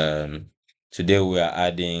 Today we're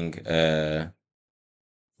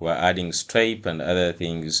adding Stripe and other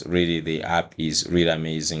things. Really, the app is really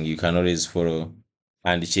amazing. You can always follow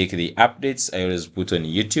and check the updates I always put on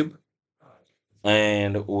YouTube.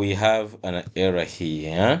 And we have an error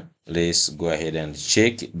here. Let's go ahead and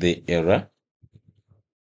check the error.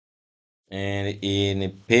 And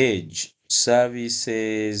in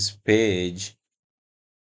services page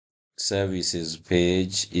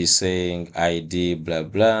is saying ID blah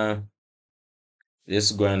blah.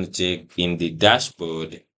 Let's go and check in the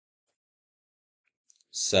dashboard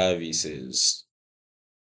services.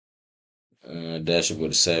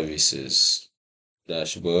 Dashboard services.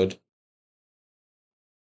 Dashboard.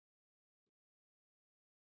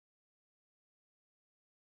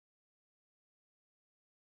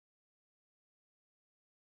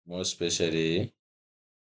 More especially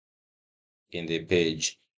in the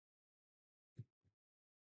page.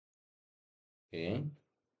 Okay.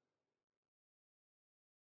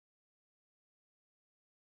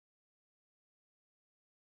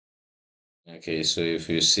 Okay, so if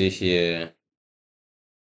you see here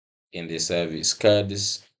in the service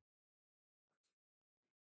cards,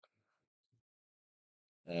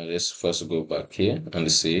 let's first go back here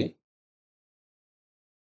and see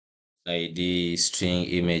ID string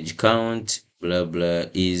image count blah blah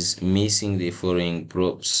is missing the following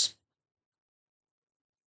props.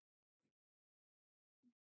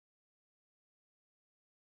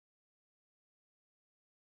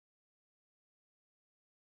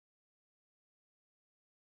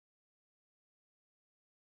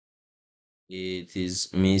 It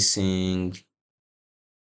is missing,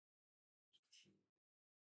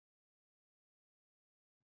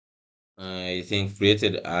 I think,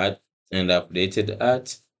 created art and updated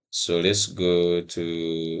art. So let's go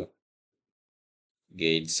to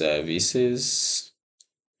gate services.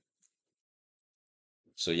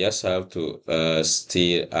 So just have to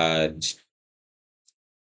still add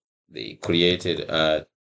the created art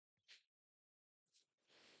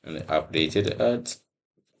and the updated art.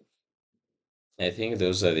 I think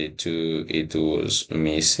those are the two it was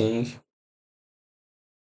missing.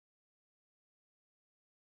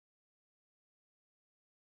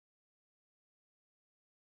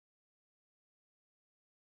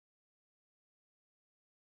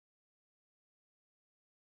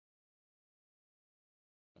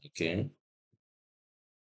 Okay.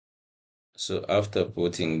 So after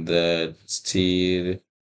putting that, still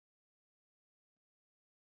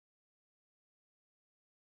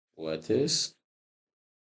what is?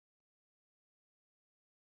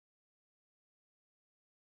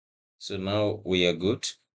 So now we are good.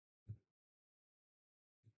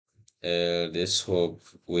 Let's hope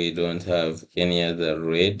we don't have any other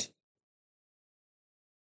red.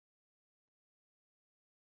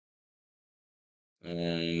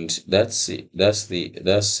 And that's it. That's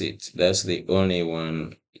the only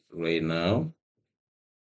one right now.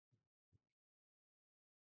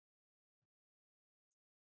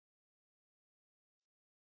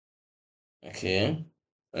 Okay.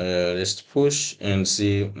 Let's push and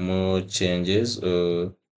see more changes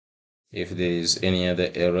or if there is any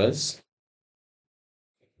other errors.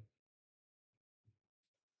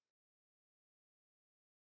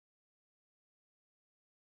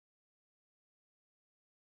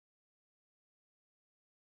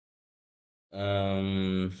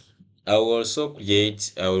 Um, I will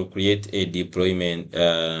create a deployment,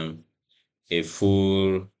 a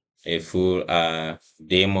full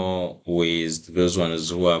demo with those ones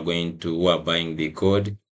who are buying the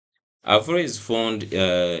code. I've always found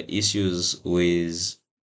issues with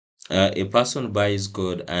a person buys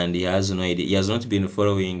code and he has no idea. He has not been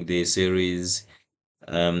following the series.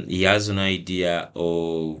 He has no idea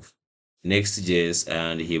of Next.js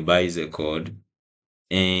and he buys a code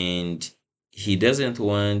and he doesn't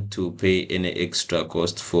want to pay any extra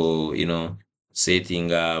cost for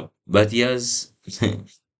setting up, but he has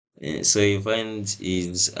so he finds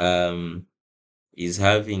is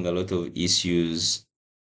having a lot of issues.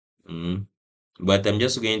 mm. But I'm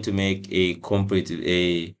just going to make a complete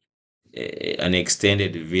an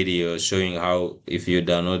extended video showing how if you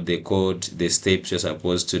download the code, the steps you're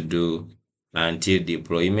supposed to do until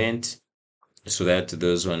deployment, so that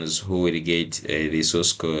those ones who will get the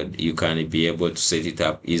source code, you can be able to set it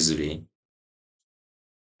up easily.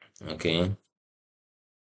 Okay.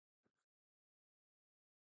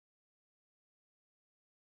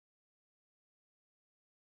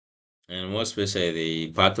 And more especially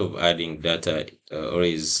the part of adding data,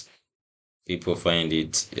 always people find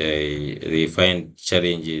they find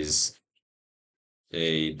challenges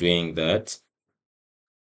doing that.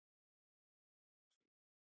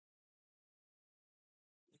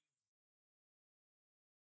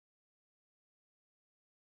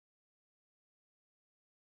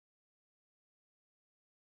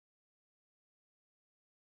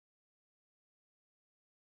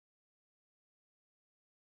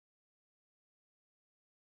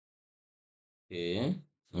 Okay.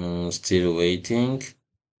 Still waiting.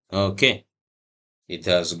 Okay. It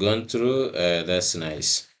has gone through. That's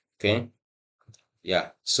nice. Okay.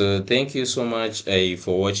 Yeah. So thank you so much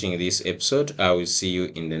for watching this episode. I will see you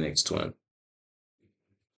in the next one.